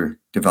character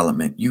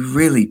development. You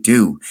really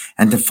do.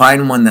 And to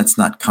find one that's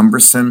not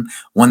cumbersome,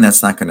 one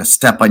that's not going to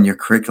step on your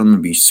curriculum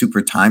and be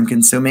super time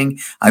consuming,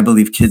 I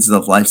believe Kids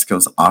Love Life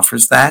Skills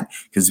offers that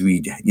because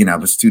we,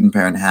 have a student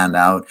parent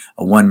handout,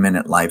 a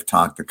 1-minute live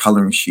talk, the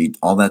coloring sheet,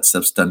 all that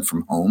stuff's done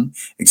from home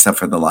except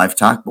for the live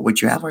talk. But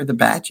what you have are the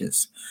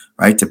badges,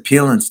 right? To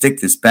peel and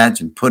stick this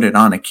badge and put it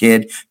on a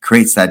kid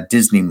creates that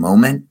Disney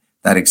moment,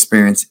 that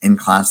experience in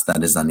class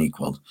that is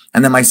unequaled.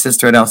 And then my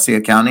sister at LC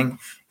Accounting,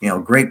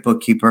 great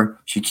bookkeeper.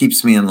 She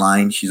keeps me in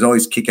line. She's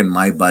always kicking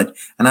my butt,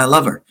 and I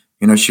love her.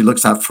 She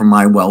looks out for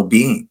my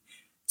well-being.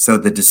 So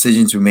the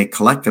decisions we make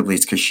collectively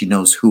is because she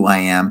knows who I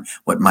am,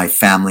 what my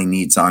family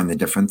needs are, and the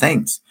different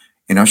things.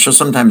 She'll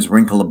sometimes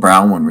wrinkle a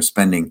brow when we're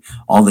spending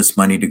all this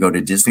money to go to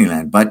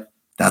Disneyland, but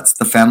that's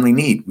the family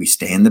need. We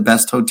stay in the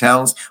best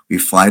hotels. We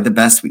fly the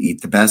best. We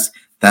eat the best.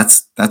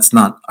 That's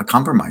not a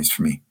compromise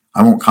for me.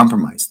 I won't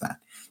compromise that.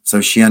 So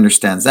she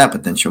understands that,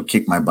 but then she'll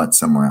kick my butt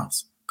somewhere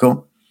else.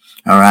 Cool?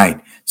 All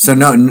right. So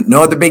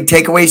no other big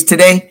takeaways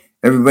today?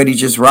 Everybody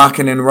just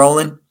rocking and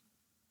rolling?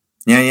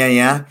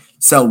 Yeah.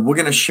 So we're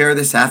going to share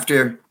this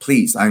after.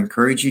 Please, I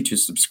encourage you to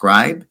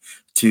subscribe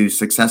to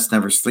Success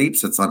Never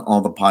Sleeps. It's on all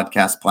the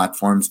podcast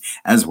platforms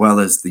as well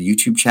as the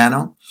YouTube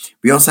channel.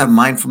 We also have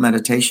mindful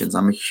meditations.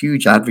 I'm a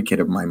huge advocate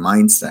of my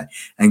mindset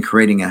and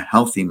creating a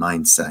healthy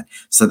mindset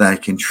so that I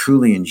can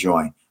truly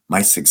enjoy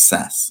my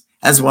success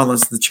as well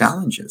as the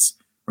challenges,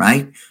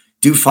 right?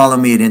 Do follow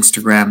me at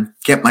Instagram.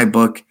 Get my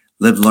book,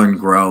 Live, Learn,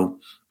 Grow,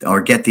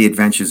 or get The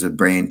Adventures of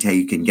Bray and Tay.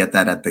 You can get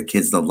that at the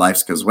Kids Love Life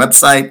Skills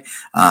website.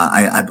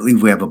 I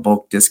believe we have a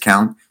bulk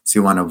discount, so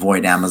you want to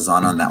avoid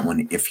Amazon on that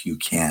one if you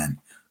can.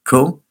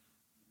 Cool?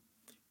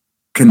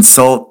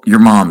 Consult your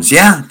moms.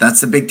 Yeah,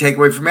 that's a big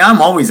takeaway for me.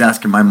 I'm always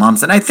asking my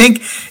moms, and I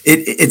think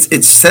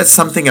it says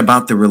something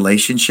about the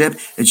relationship.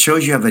 It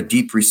shows you have a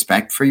deep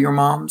respect for your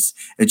moms.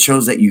 It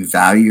shows that you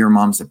value your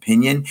mom's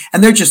opinion,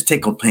 and they're just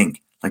tickled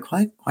pink. Like,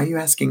 what? Why are you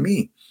asking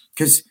me?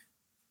 Because,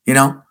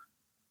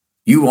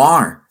 you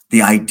are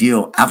the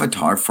ideal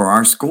avatar for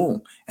our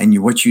school, and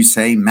what you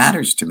say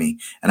matters to me,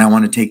 and I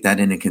want to take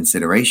that into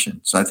consideration.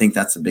 So I think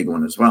that's a big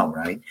one as well,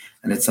 right?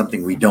 And it's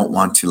something we don't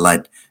want to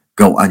let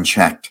go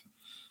unchecked.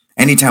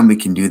 Anytime we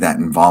can do that,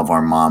 involve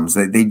our moms,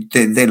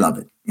 they love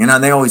it.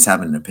 They always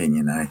have an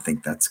opinion, and I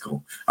think that's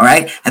cool. All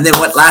right. And then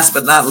last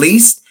but not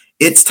least,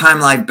 it's Time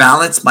Life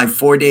Balance, my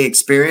 4-day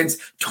experience,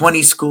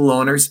 20 school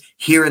owners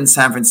here in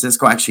San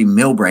Francisco, actually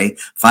Millbrae,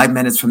 5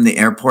 minutes from the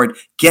airport.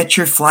 Get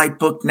your flight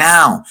booked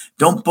now.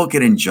 Don't book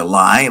it in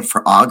July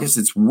for August.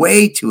 It's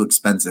way too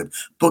expensive.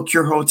 Book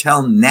your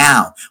hotel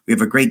now. We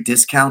have a great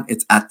discount.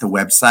 It's at the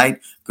website.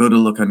 Go to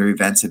look under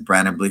events at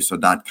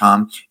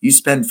brandonbeliso.com. You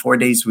spend 4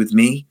 days with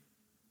me.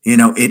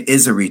 It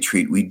is a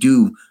retreat. We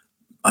do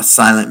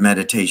silent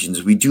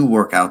meditations. We do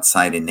work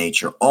outside in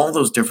nature. All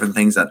those different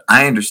things that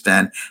I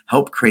understand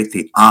help create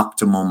the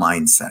optimal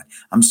mindset.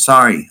 I'm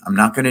sorry, I'm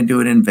not going to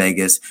do it in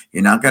Vegas.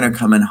 You're not going to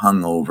come in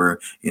hungover.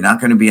 You're not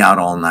going to be out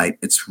all night.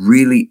 It's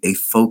really a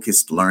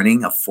focused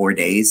learning of 4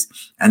 days,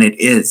 and it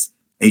is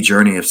a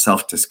journey of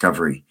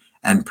self-discovery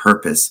and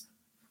purpose.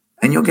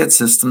 And you'll get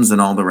systems and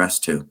all the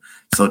rest too.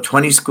 So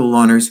 20 school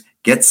owners,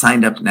 get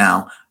signed up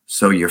now.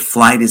 So your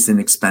flight is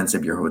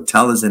inexpensive, your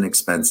hotel is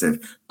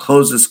inexpensive,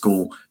 close the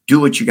school, do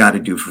what you got to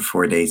do for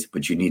 4 days,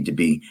 but you need to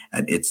be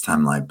at It's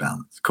Time Life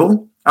Balance.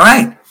 Cool? All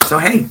right. So,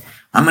 hey,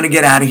 I'm going to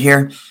get out of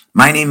here.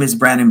 My name is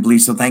Brandon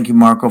Beliso. Thank you,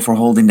 Marco, for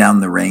holding down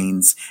the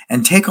reins.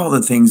 And take all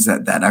the things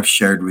that I've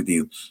shared with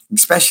you,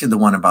 especially the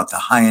one about the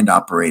high-end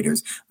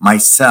operators,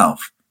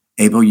 myself,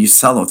 Abel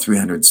Usello,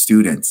 300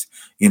 students.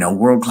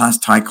 World-class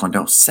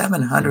Taekwondo,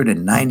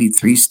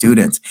 793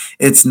 students.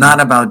 It's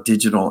not about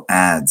digital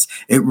ads.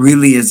 It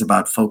really is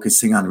about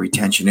focusing on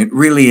retention. It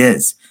really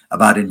is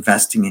about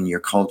investing in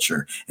your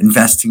culture,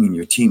 investing in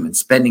your team, and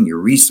spending your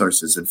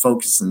resources and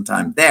focusing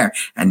time there.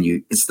 And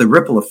it's the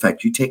ripple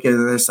effect. You take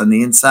care of this on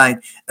the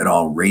inside, it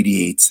all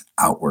radiates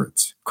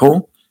outwards.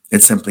 Cool?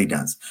 It simply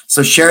does.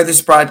 So share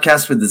this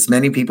broadcast with as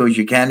many people as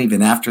you can,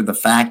 even after the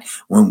fact,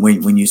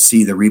 when you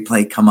see the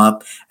replay come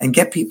up, and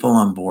get people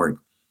on board.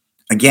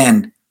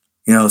 Again,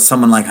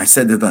 someone like I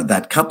said to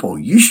that couple,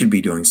 you should be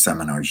doing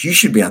seminars. You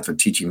should be out there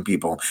teaching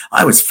people.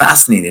 I was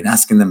fascinated,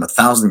 asking them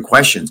 1,000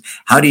 questions.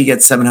 How do you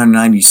get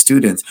 790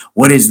 students?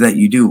 What is that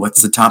you do?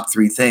 What's the top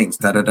 3 things?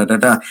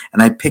 And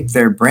I picked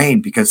their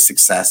brain because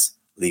success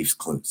leaves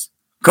clues.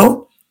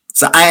 Cool?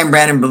 So I am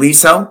Brandon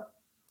Beliso.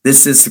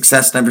 This is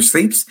Success Never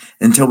Sleeps.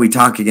 Until we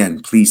talk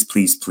again, please,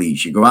 please,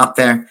 please, you go out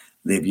there,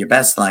 live your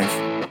best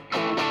life.